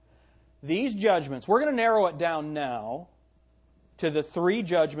judgment. These judgments, we're going to narrow it down now to the 3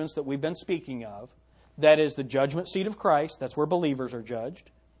 judgments that we've been speaking of. That is the judgment seat of Christ. That's where believers are judged.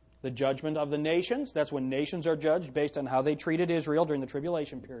 The judgment of the nations. That's when nations are judged based on how they treated Israel during the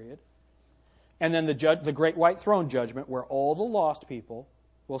tribulation period. And then the great white throne judgment, where all the lost people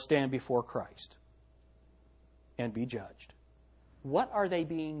will stand before Christ and be judged. What are they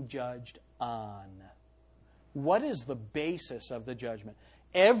being judged on? What is the basis of the judgment?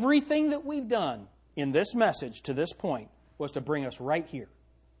 Everything that we've done in this message to this point was to bring us right here.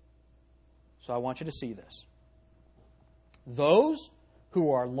 So I want you to see this. Those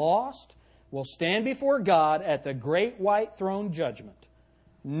who are lost will stand before God at the great white throne judgment.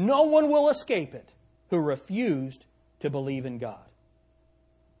 No one will escape it who refused to believe in God.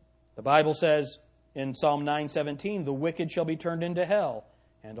 The Bible says in Psalm 9:17, the wicked shall be turned into hell,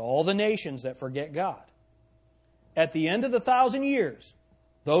 and all the nations that forget God. At the end of the 1,000 years,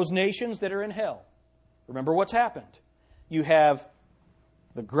 those nations that are in hell, remember what's happened. You have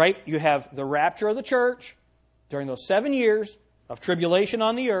the rapture of the church. During those 7 years of tribulation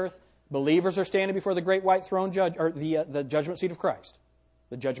on the earth, believers are standing before the great white throne judge, or the judgment seat of Christ.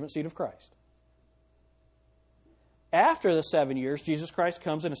 The judgment seat of Christ. After the 7 years, Jesus Christ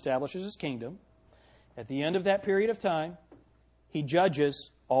comes and establishes His kingdom. At the end of that period of time, He judges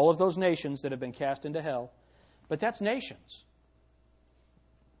all of those nations that have been cast into hell. But that's nations.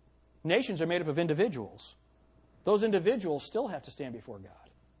 Nations are made up of individuals. Those individuals still have to stand before God.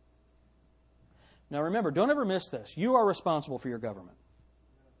 Now remember, don't ever miss this. You are responsible for your government.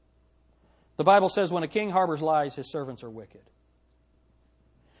 The Bible says when a king harbors lies, his servants are wicked.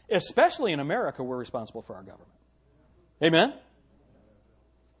 Especially in America, we're responsible for our government. Amen?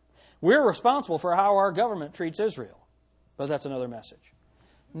 We're responsible for how our government treats Israel. But that's another message.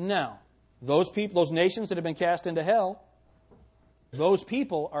 Now, those nations that have been cast into hell, those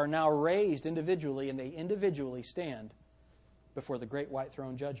people are now raised individually, and they individually stand before the great white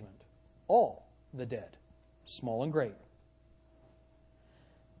throne judgment. All the dead, small and great.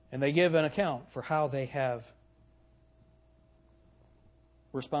 And they give an account for how they have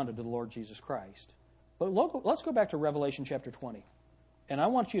responded to the Lord Jesus Christ. But let's go back to Revelation chapter 20. And I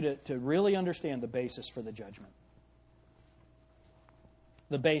want you to really understand the basis for the judgment.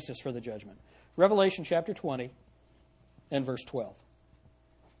 the basis for the judgment. Revelation chapter 20 and verse 12.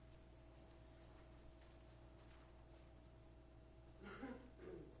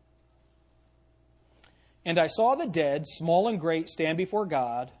 And I saw the dead, small and great, stand before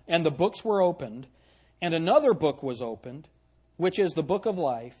God, and the books were opened, and another book was opened, which is the book of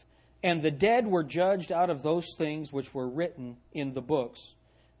life, and the dead were judged out of those things which were written in the books.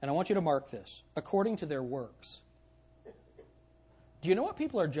 And I want you to mark this, according to their works. Do you know what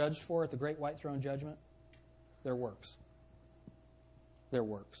people are judged for at the great white throne judgment? Their works. Their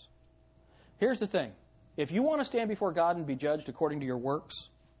works. Here's the thing. If you want to stand before God and be judged according to your works,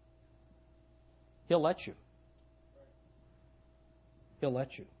 He'll let you. He'll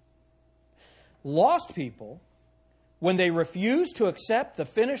let you. Lost people, when they refuse to accept the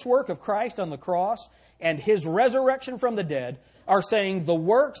finished work of Christ on the cross and His resurrection from the dead, are saying the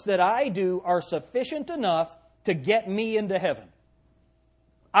works that I do are sufficient enough to get me into heaven.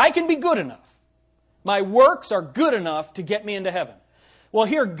 I can be good enough. My works are good enough to get me into heaven. Well,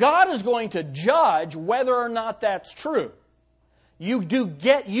 here God is going to judge whether or not that's true. You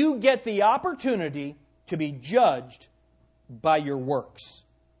get the opportunity to be judged by your works.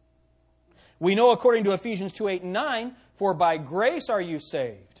 We know according to Ephesians 2:8 and 9, for by grace are you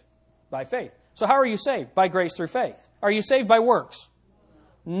saved, by faith. So how are you saved? By grace through faith. Are you saved by works?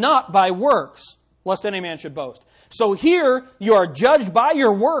 Not by works, lest any man should boast. So here you are judged by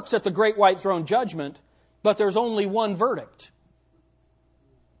your works at the great white throne judgment, but there's only one verdict.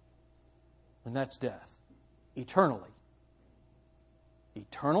 And that's death, eternally.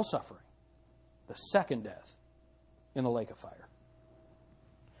 Eternal suffering, the second death in the lake of fire.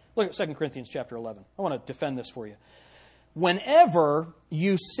 Look at 2 Corinthians chapter 11. I want to defend this for you. Whenever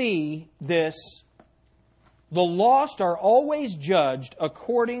you see this, the lost are always judged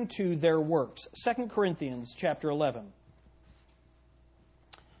according to their works. 2 Corinthians chapter 11.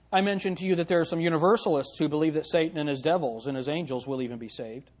 I mentioned to you that there are some universalists who believe that Satan and his devils and his angels will even be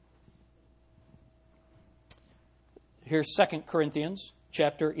saved. Here's 2 Corinthians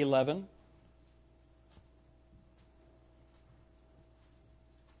chapter 11.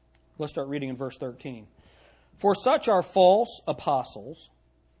 Let's start reading in verse 13. For such are false apostles,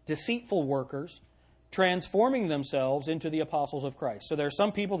 deceitful workers, transforming themselves into the apostles of Christ. So there are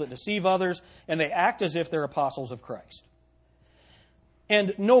some people that deceive others, and they act as if they're apostles of Christ.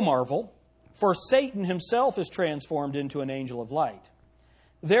 And no marvel, for Satan himself is transformed into an angel of light.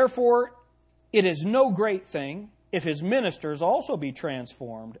 Therefore, it is no great thing if his ministers also be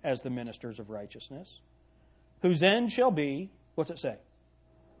transformed as the ministers of righteousness, whose end shall be, what's it say?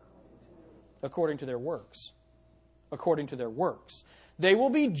 According to their works. According to their works. They will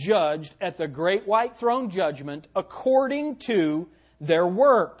be judged at the great white throne judgment according to their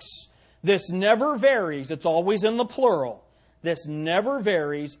works. This never varies. It's always in the plural. This never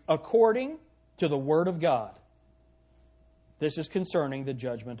varies according to the Word of God. This is concerning the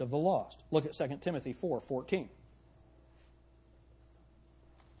judgment of the lost. Look at 2 Timothy 4:14.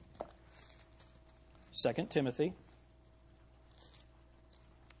 2 Timothy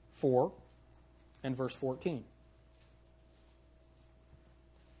 4 and verse 14.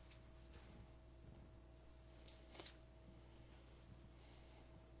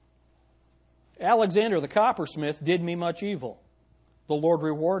 Alexander the coppersmith did me much evil. The Lord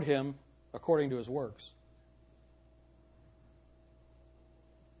reward him according to his works.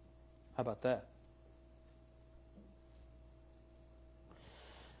 How about that?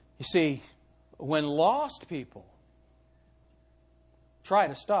 You see, when lost people try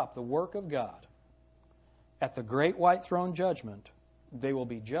to stop the work of God at the great white throne judgment, they will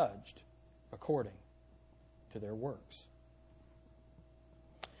be judged according to their works.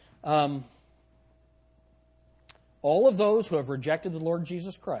 All of those who have rejected the Lord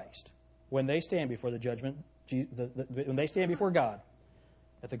Jesus Christ, when they stand before the judgment, when they stand before God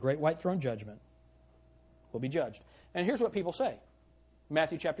at the great white throne judgment, will be judged. And here's what people say.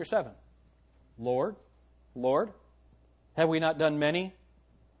 Matthew chapter 7. Lord, Lord, have we not done many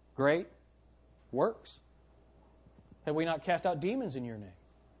great works? Have we not cast out demons in your name?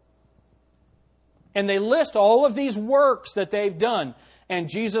 And they list all of these works that they've done. And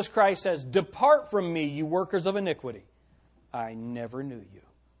Jesus Christ says, depart from me, you workers of iniquity. I never knew you.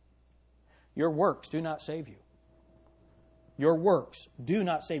 Your works do not save you. Your works do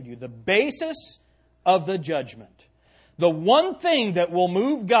not save you. The basis of the judgment, the one thing that will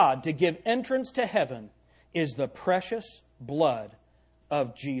move God to give entrance to heaven, is the precious blood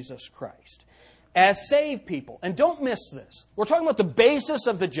of Jesus Christ. As saved people, and don't miss this, we're talking about the basis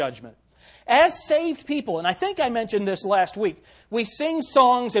of the judgment. As saved people, and I think I mentioned this last week, we sing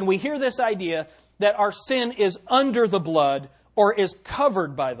songs and we hear this idea that our sin is under the blood or is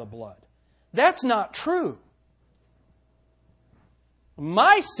covered by the blood. That's not true.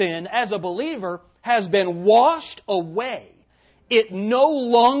 My sin as a believer has been washed away. It no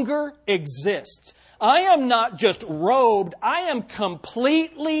longer exists. I am not just robed, I am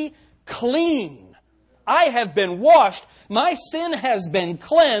completely clean. I have been washed. My sin has been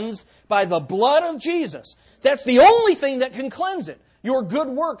cleansed by the blood of Jesus. That's the only thing that can cleanse it. Your good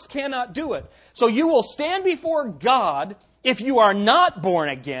works cannot do it. So you will stand before God, if you are not born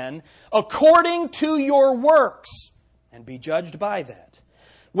again, according to your works, and be judged by that.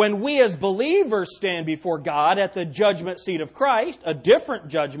 When we as believers stand before God at the judgment seat of Christ, a different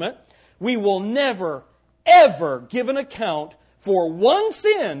judgment, we will never, ever give an account for one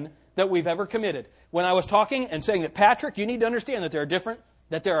sin that we've ever committed. When I was talking and saying that, Patrick, you need to understand that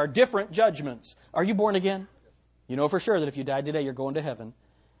there are different judgments. Are you born again? You know for sure that if you died today, you're going to heaven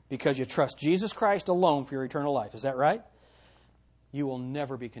because you trust Jesus Christ alone for your eternal life. Is that right? You will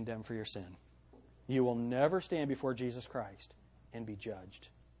never be condemned for your sin. You will never stand before Jesus Christ and be judged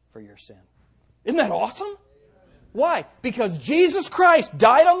for your sin. Isn't that awesome? Why? Because Jesus Christ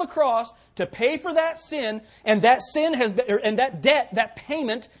died on the cross to pay for that sin, and that sin has been, and that debt, that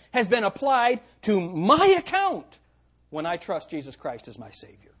payment has been applied to my account when I trust Jesus Christ as my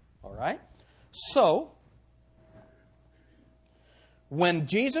Savior. All right? So, when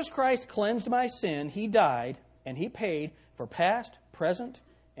Jesus Christ cleansed my sin, He died and He paid for past, present,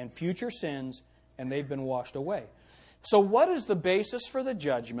 and future sins, and they've been washed away. So what is the basis for the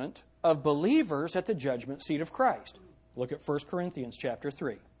judgment of believers at the judgment seat of Christ? Look at 1 Corinthians chapter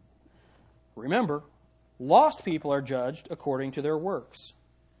 3. Remember, lost people are judged according to their works.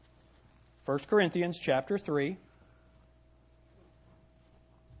 1 Corinthians chapter 3.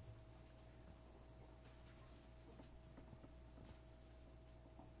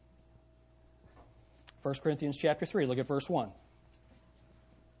 First Corinthians chapter 3, look at verse 1.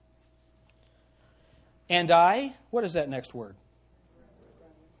 And I, what is that next word?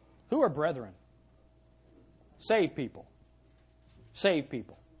 Who are brethren? Save people. Save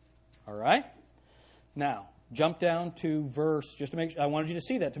people. All right? Now, jump down to verse, just to make sure, I wanted you to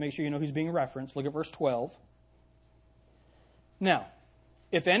see that to make sure you know who's being referenced. Look at verse 12. Now,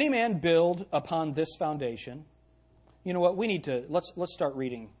 if any man build upon this foundation, you know what, we need to, let's start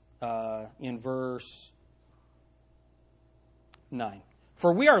reading in verse 9.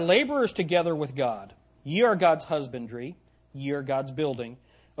 For we are laborers together with God. Ye are God's husbandry, ye are God's building.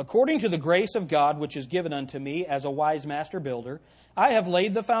 According to the grace of God which is given unto me as a wise master builder, I have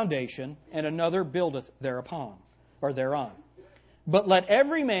laid the foundation, and another buildeth thereupon, or thereon. But let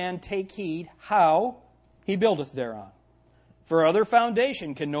every man take heed how he buildeth thereon. For other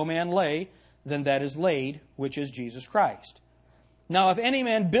foundation can no man lay than that is laid, which is Jesus Christ. Now if any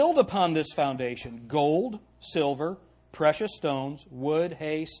man build upon this foundation gold, silver, precious stones, wood,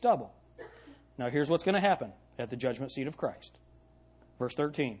 hay, stubble. Now here's what's going to happen at the judgment seat of Christ. Verse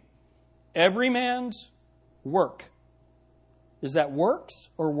 13. Every man's work. Is that works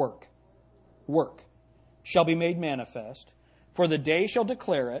or work? Work. Shall be made manifest, for the day shall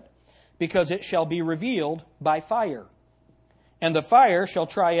declare it, because it shall be revealed by fire. And the fire shall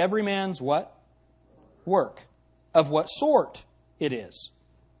try every man's what? Work. Of what sort it is.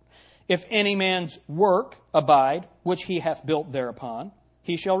 If any man's work abide, which he hath built thereupon,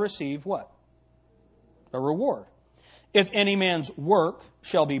 he shall receive what? A reward. If any man's work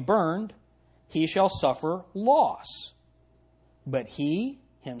shall be burned, he shall suffer loss. But he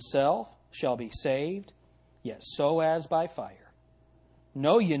himself shall be saved, yet so as by fire.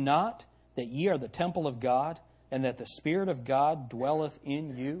 Know ye not that ye are the temple of God, and that the Spirit of God dwelleth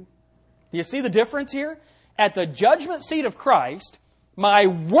in you? Do you see the difference here? At the judgment seat of Christ, my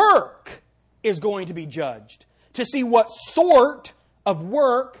work is going to be judged to see what sort of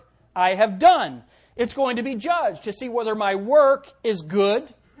work I have done. It's going to be judged to see whether my work is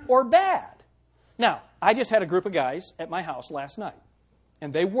good or bad. Now, I just had a group of guys at my house last night,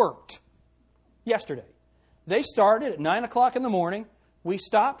 and they worked yesterday. They started at 9 o'clock in the morning. We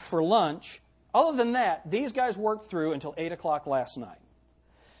stopped for lunch. Other than that, these guys worked through until 8 o'clock last night.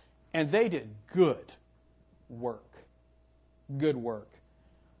 And they did good work. Good work.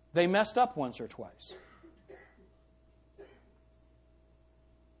 They messed up once or twice.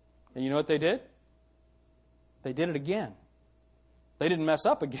 And you know what they did? They did it again. They didn't mess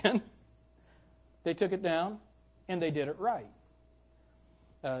up again. They took it down and they did it right.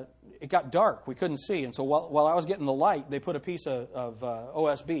 It got dark. We couldn't see. And so while I was getting the light, they put a piece of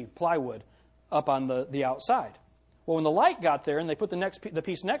OSB, plywood, up on the outside. Well, when the light got there and they put the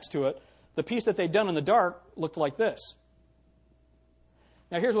piece next to it, the piece that they'd done in the dark looked like this.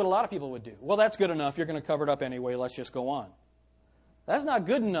 Now, here's what a lot of people would do. Well, that's good enough. You're going to cover it up anyway. Let's just go on. That's not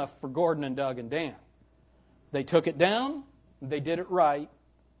good enough for Gordon and Doug and Dan. They took it down. They did it right.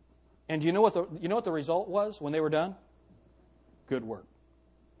 And you know what the result was when they were done? Good work.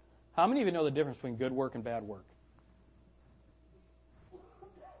 How many of you know the difference between good work and bad work?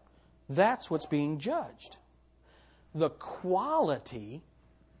 That's what's being judged. The quality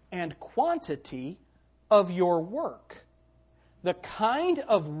and quantity of your work. The kind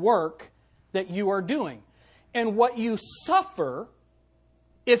of work that you are doing. And what you suffer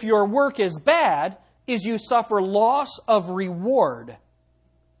if your work is bad is you suffer loss of reward,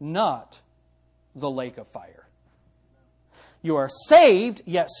 not the lake of fire. You are saved,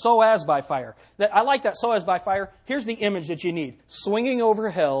 yet so as by fire. I like that, so as by fire. Here's the image that you need. Swinging over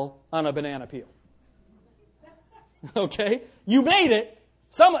hell on a banana peel. Okay? You made it.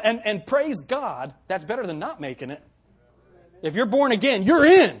 And praise God, that's better than not making it. If you're born again, you're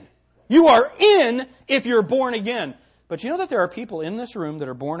in. You are in if you're born again. But you know that there are people in this room that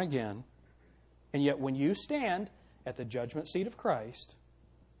are born again, and yet when you stand at the judgment seat of Christ,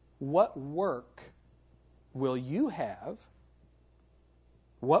 what work will you have?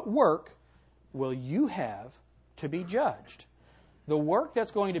 What work will you have to be judged? The work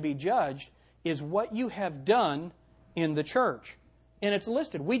that's going to be judged is what you have done in the church. And it's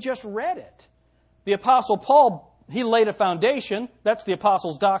listed. We just read it. The Apostle Paul, he laid a foundation. That's the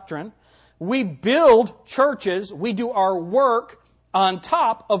Apostles' doctrine. We build churches. We do our work on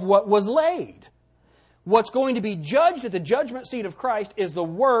top of what was laid. What's going to be judged at the judgment seat of Christ is the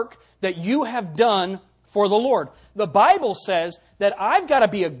work that you have done for the Lord. The Bible says that I've got to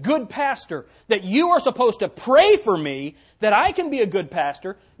be a good pastor, that you are supposed to pray for me, that I can be a good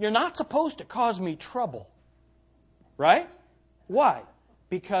pastor. You're not supposed to cause me trouble. Right? Why?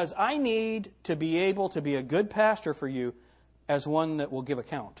 Because I need to be able to be a good pastor for you as one that will give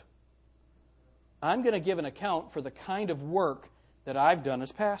account. I'm going to give an account for the kind of work that I've done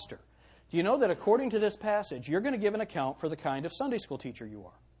as pastor. Do you know that according to this passage, you're going to give an account for the kind of Sunday school teacher you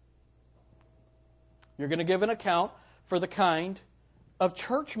are? You're going to give an account for the kind of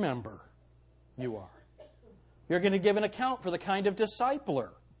church member you are. You're going to give an account for the kind of discipler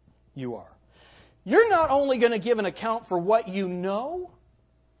you are. You're not only going to give an account for what you know,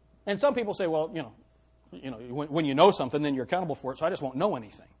 and some people say, well, when you know something, then you're accountable for it, so I just won't know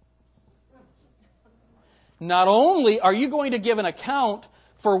anything. Not only are you going to give an account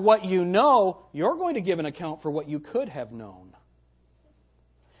for what you know, you're going to give an account for what you could have known.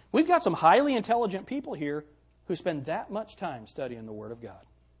 We've got some highly intelligent people here who spend that much time studying the Word of God.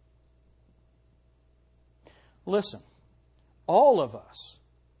 Listen, all of us,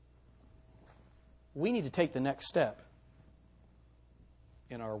 we need to take the next step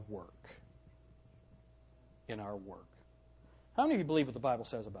in our work. In our work. How many of you believe what the Bible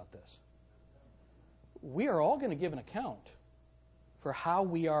says about this? We are all going to give an account for how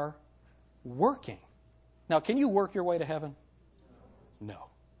we are working. Now, can you work your way to heaven? No.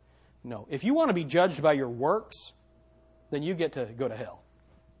 No. If you want to be judged by your works, then you get to go to hell.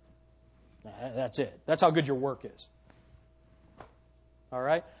 That's it. That's how good your work is. All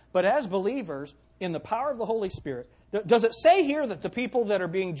right? But as believers, in the power of the Holy Spirit, does it say here that the people that are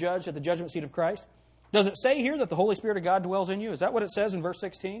being judged at the judgment seat of Christ, does it say here that the Holy Spirit of God dwells in you? Is that what it says in verse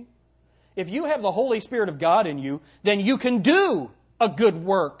 16? If you have the Holy Spirit of God in you, then you can do a good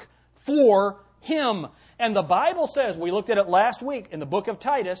work for Him. And the Bible says, we looked at it last week in the book of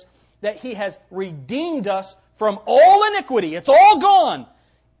Titus, that He has redeemed us from all iniquity. It's all gone.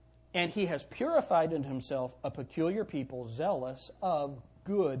 And He has purified in Himself a peculiar people zealous of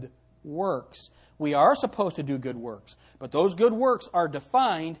good works. We are supposed to do good works, but those good works are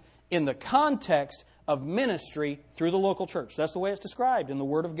defined in the context of ministry through the local church. That's the way it's described in the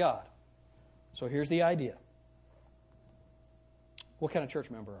Word of God. So here's the idea. What kind of church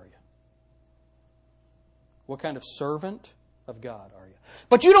member are you? What kind of servant of God are you?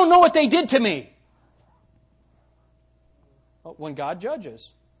 But you don't know what they did to me. Well, when God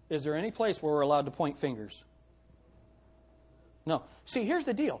judges, is there any place where we're allowed to point fingers? No. See, here's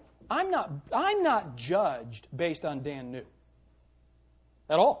the deal. I'm not judged based on Dan New.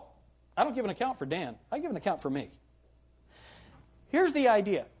 At all. I don't give an account for Dan. I give an account for me. Here's the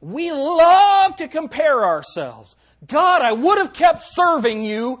idea. We love to compare ourselves. God, I would have kept serving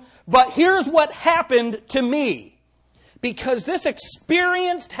you, but here's what happened to me. Because this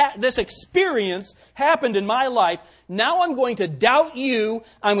experience happened in my life, now I'm going to doubt you.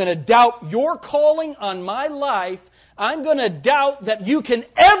 I'm going to doubt your calling on my life. I'm going to doubt that you can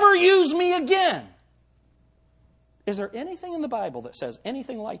ever use me again. Is there anything in the Bible that says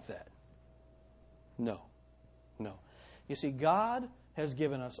anything like that? No. No. You see, God has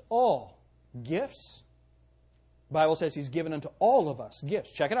given us all gifts The Bible says He's given unto all of us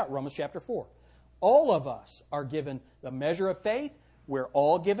gifts. Check it out, Romans chapter 4. All of us are given the measure of faith. We're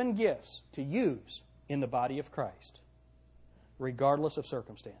all given gifts to use in the body of Christ, regardless of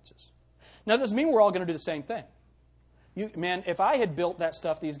circumstances. Now, that doesn't mean we're all going to do the same thing. Man, if I had built that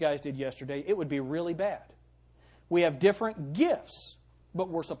stuff these guys did yesterday, it would be really bad. We have different gifts, but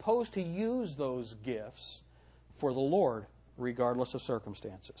we're supposed to use those gifts for the Lord, regardless of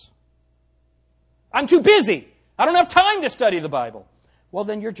circumstances. I'm too busy. I don't have time to study the Bible. Well,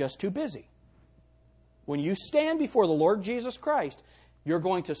 then you're just too busy. When you stand before the Lord Jesus Christ, you're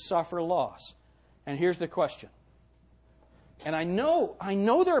going to suffer loss. And here's the question. And I know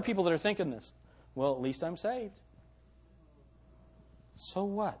there are people that are thinking this. Well, at least I'm saved. So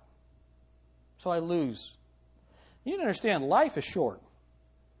what? So I lose. You need to understand, life is short.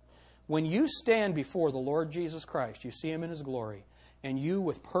 When you stand before the Lord Jesus Christ, you see Him in His glory, and you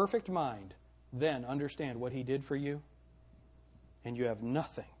with perfect mind then understand what He did for you, and you have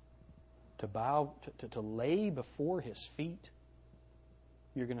nothing to bow, to lay before His feet,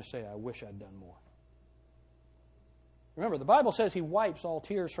 you're going to say, I wish I'd done more. Remember, the Bible says He wipes all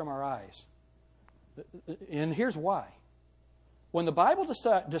tears from our eyes. And here's why. When the Bible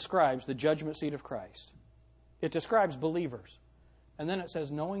describes the judgment seat of Christ, it describes believers. And then it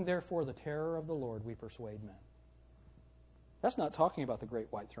says, knowing therefore the terror of the Lord, we persuade men. That's not talking about the great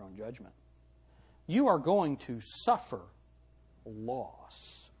white throne judgment. You are going to suffer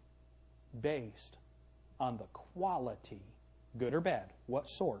loss based on the quality, good or bad, what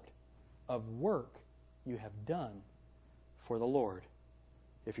sort of work you have done for the Lord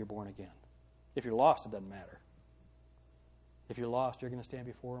if you're born again. If you're lost, it doesn't matter. If you're lost, you're going to stand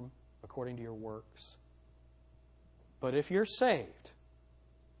before Him according to your works. But if you're saved,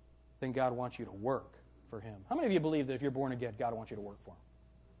 then God wants you to work for Him. How many of you believe that if you're born again, God wants you to work for Him?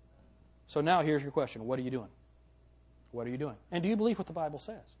 So now here's your question. What are you doing? What are you doing? And do you believe what the Bible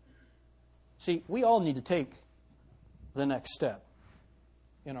says? See, we all need to take the next step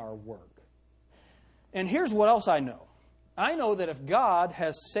in our work. And here's what else I know. I know that if God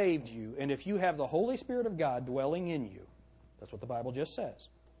has saved you, and if you have the Holy Spirit of God dwelling in you, that's what the Bible just says,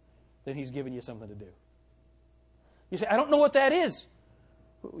 then He's given you something to do. You say, I don't know what that is.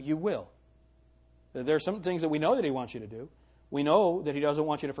 You will. There are some things that we know that He wants you to do. We know that He doesn't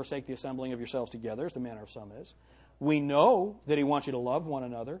want you to forsake the assembling of yourselves together, as the manner of some is. We know that He wants you to love one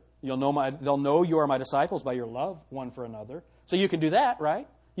another. They'll know you are my disciples by your love one for another. So you can do that, right?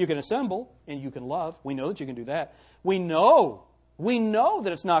 You can assemble and you can love. We know that you can do that. We know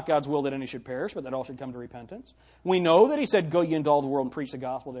that it's not God's will that any should perish, but that all should come to repentance. We know that He said, go ye into all the world and preach the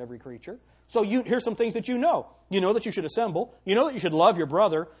gospel to every creature. So here's some things that you know. You know that you should assemble. You know that you should love your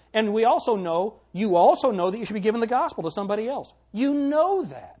brother. And you also know that you should be giving the gospel to somebody else. You know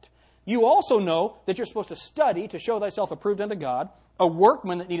that. You also know that you're supposed to study to show thyself approved unto God, a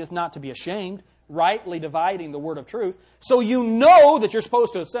workman that needeth not to be ashamed, rightly dividing the word of truth. So you know that you're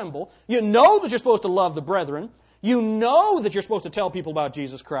supposed to assemble. You know that you're supposed to love the brethren. You know that you're supposed to tell people about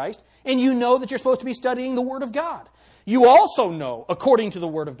Jesus Christ. And you know that you're supposed to be studying the Word of God. You also know, according to the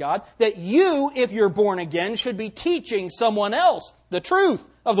Word of God, that you, if you're born again, should be teaching someone else the truth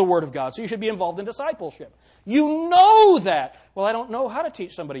of the Word of God. So you should be involved in discipleship. You know that. Well, I don't know how to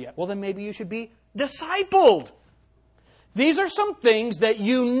teach somebody yet. Well, then maybe you should be discipled. These are some things that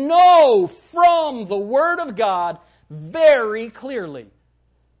you know from the Word of God very clearly.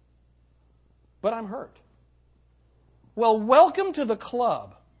 But I'm hurt. Well, welcome to the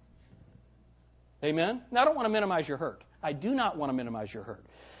club. Amen? Now, I don't want to minimize your hurt. I do not want to minimize your hurt.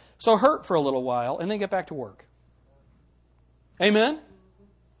 So hurt for a little while and then get back to work. Amen?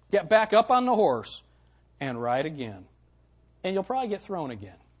 Get back up on the horse and ride again. And you'll probably get thrown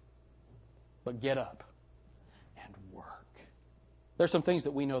again. But get up and work. There's some things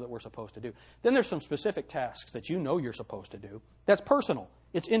that we know that we're supposed to do. Then there's some specific tasks that you know you're supposed to do. That's personal.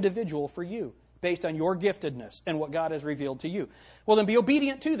 It's individual for you, based on your giftedness and what God has revealed to you. Well, then be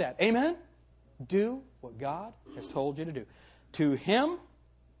obedient to that. Amen? Do what God has told you to do. To him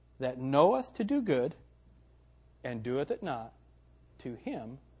that knoweth to do good and doeth it not, to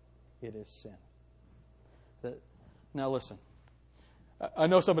him it is sin. Now listen. I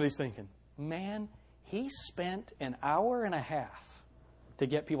know somebody's thinking, man, he spent an hour and a half to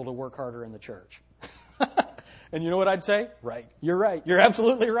get people to work harder in the church. And you know what I'd say? Right. You're right. You're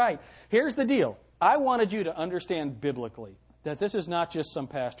absolutely right. Here's the deal. I wanted you to understand biblically that this is not just some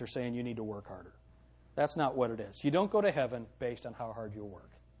pastor saying you need to work harder. That's not what it is. You don't go to heaven based on how hard you work.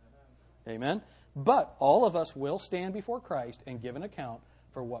 Amen? But all of us will stand before Christ and give an account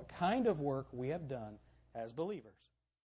for what kind of work we have done as believers.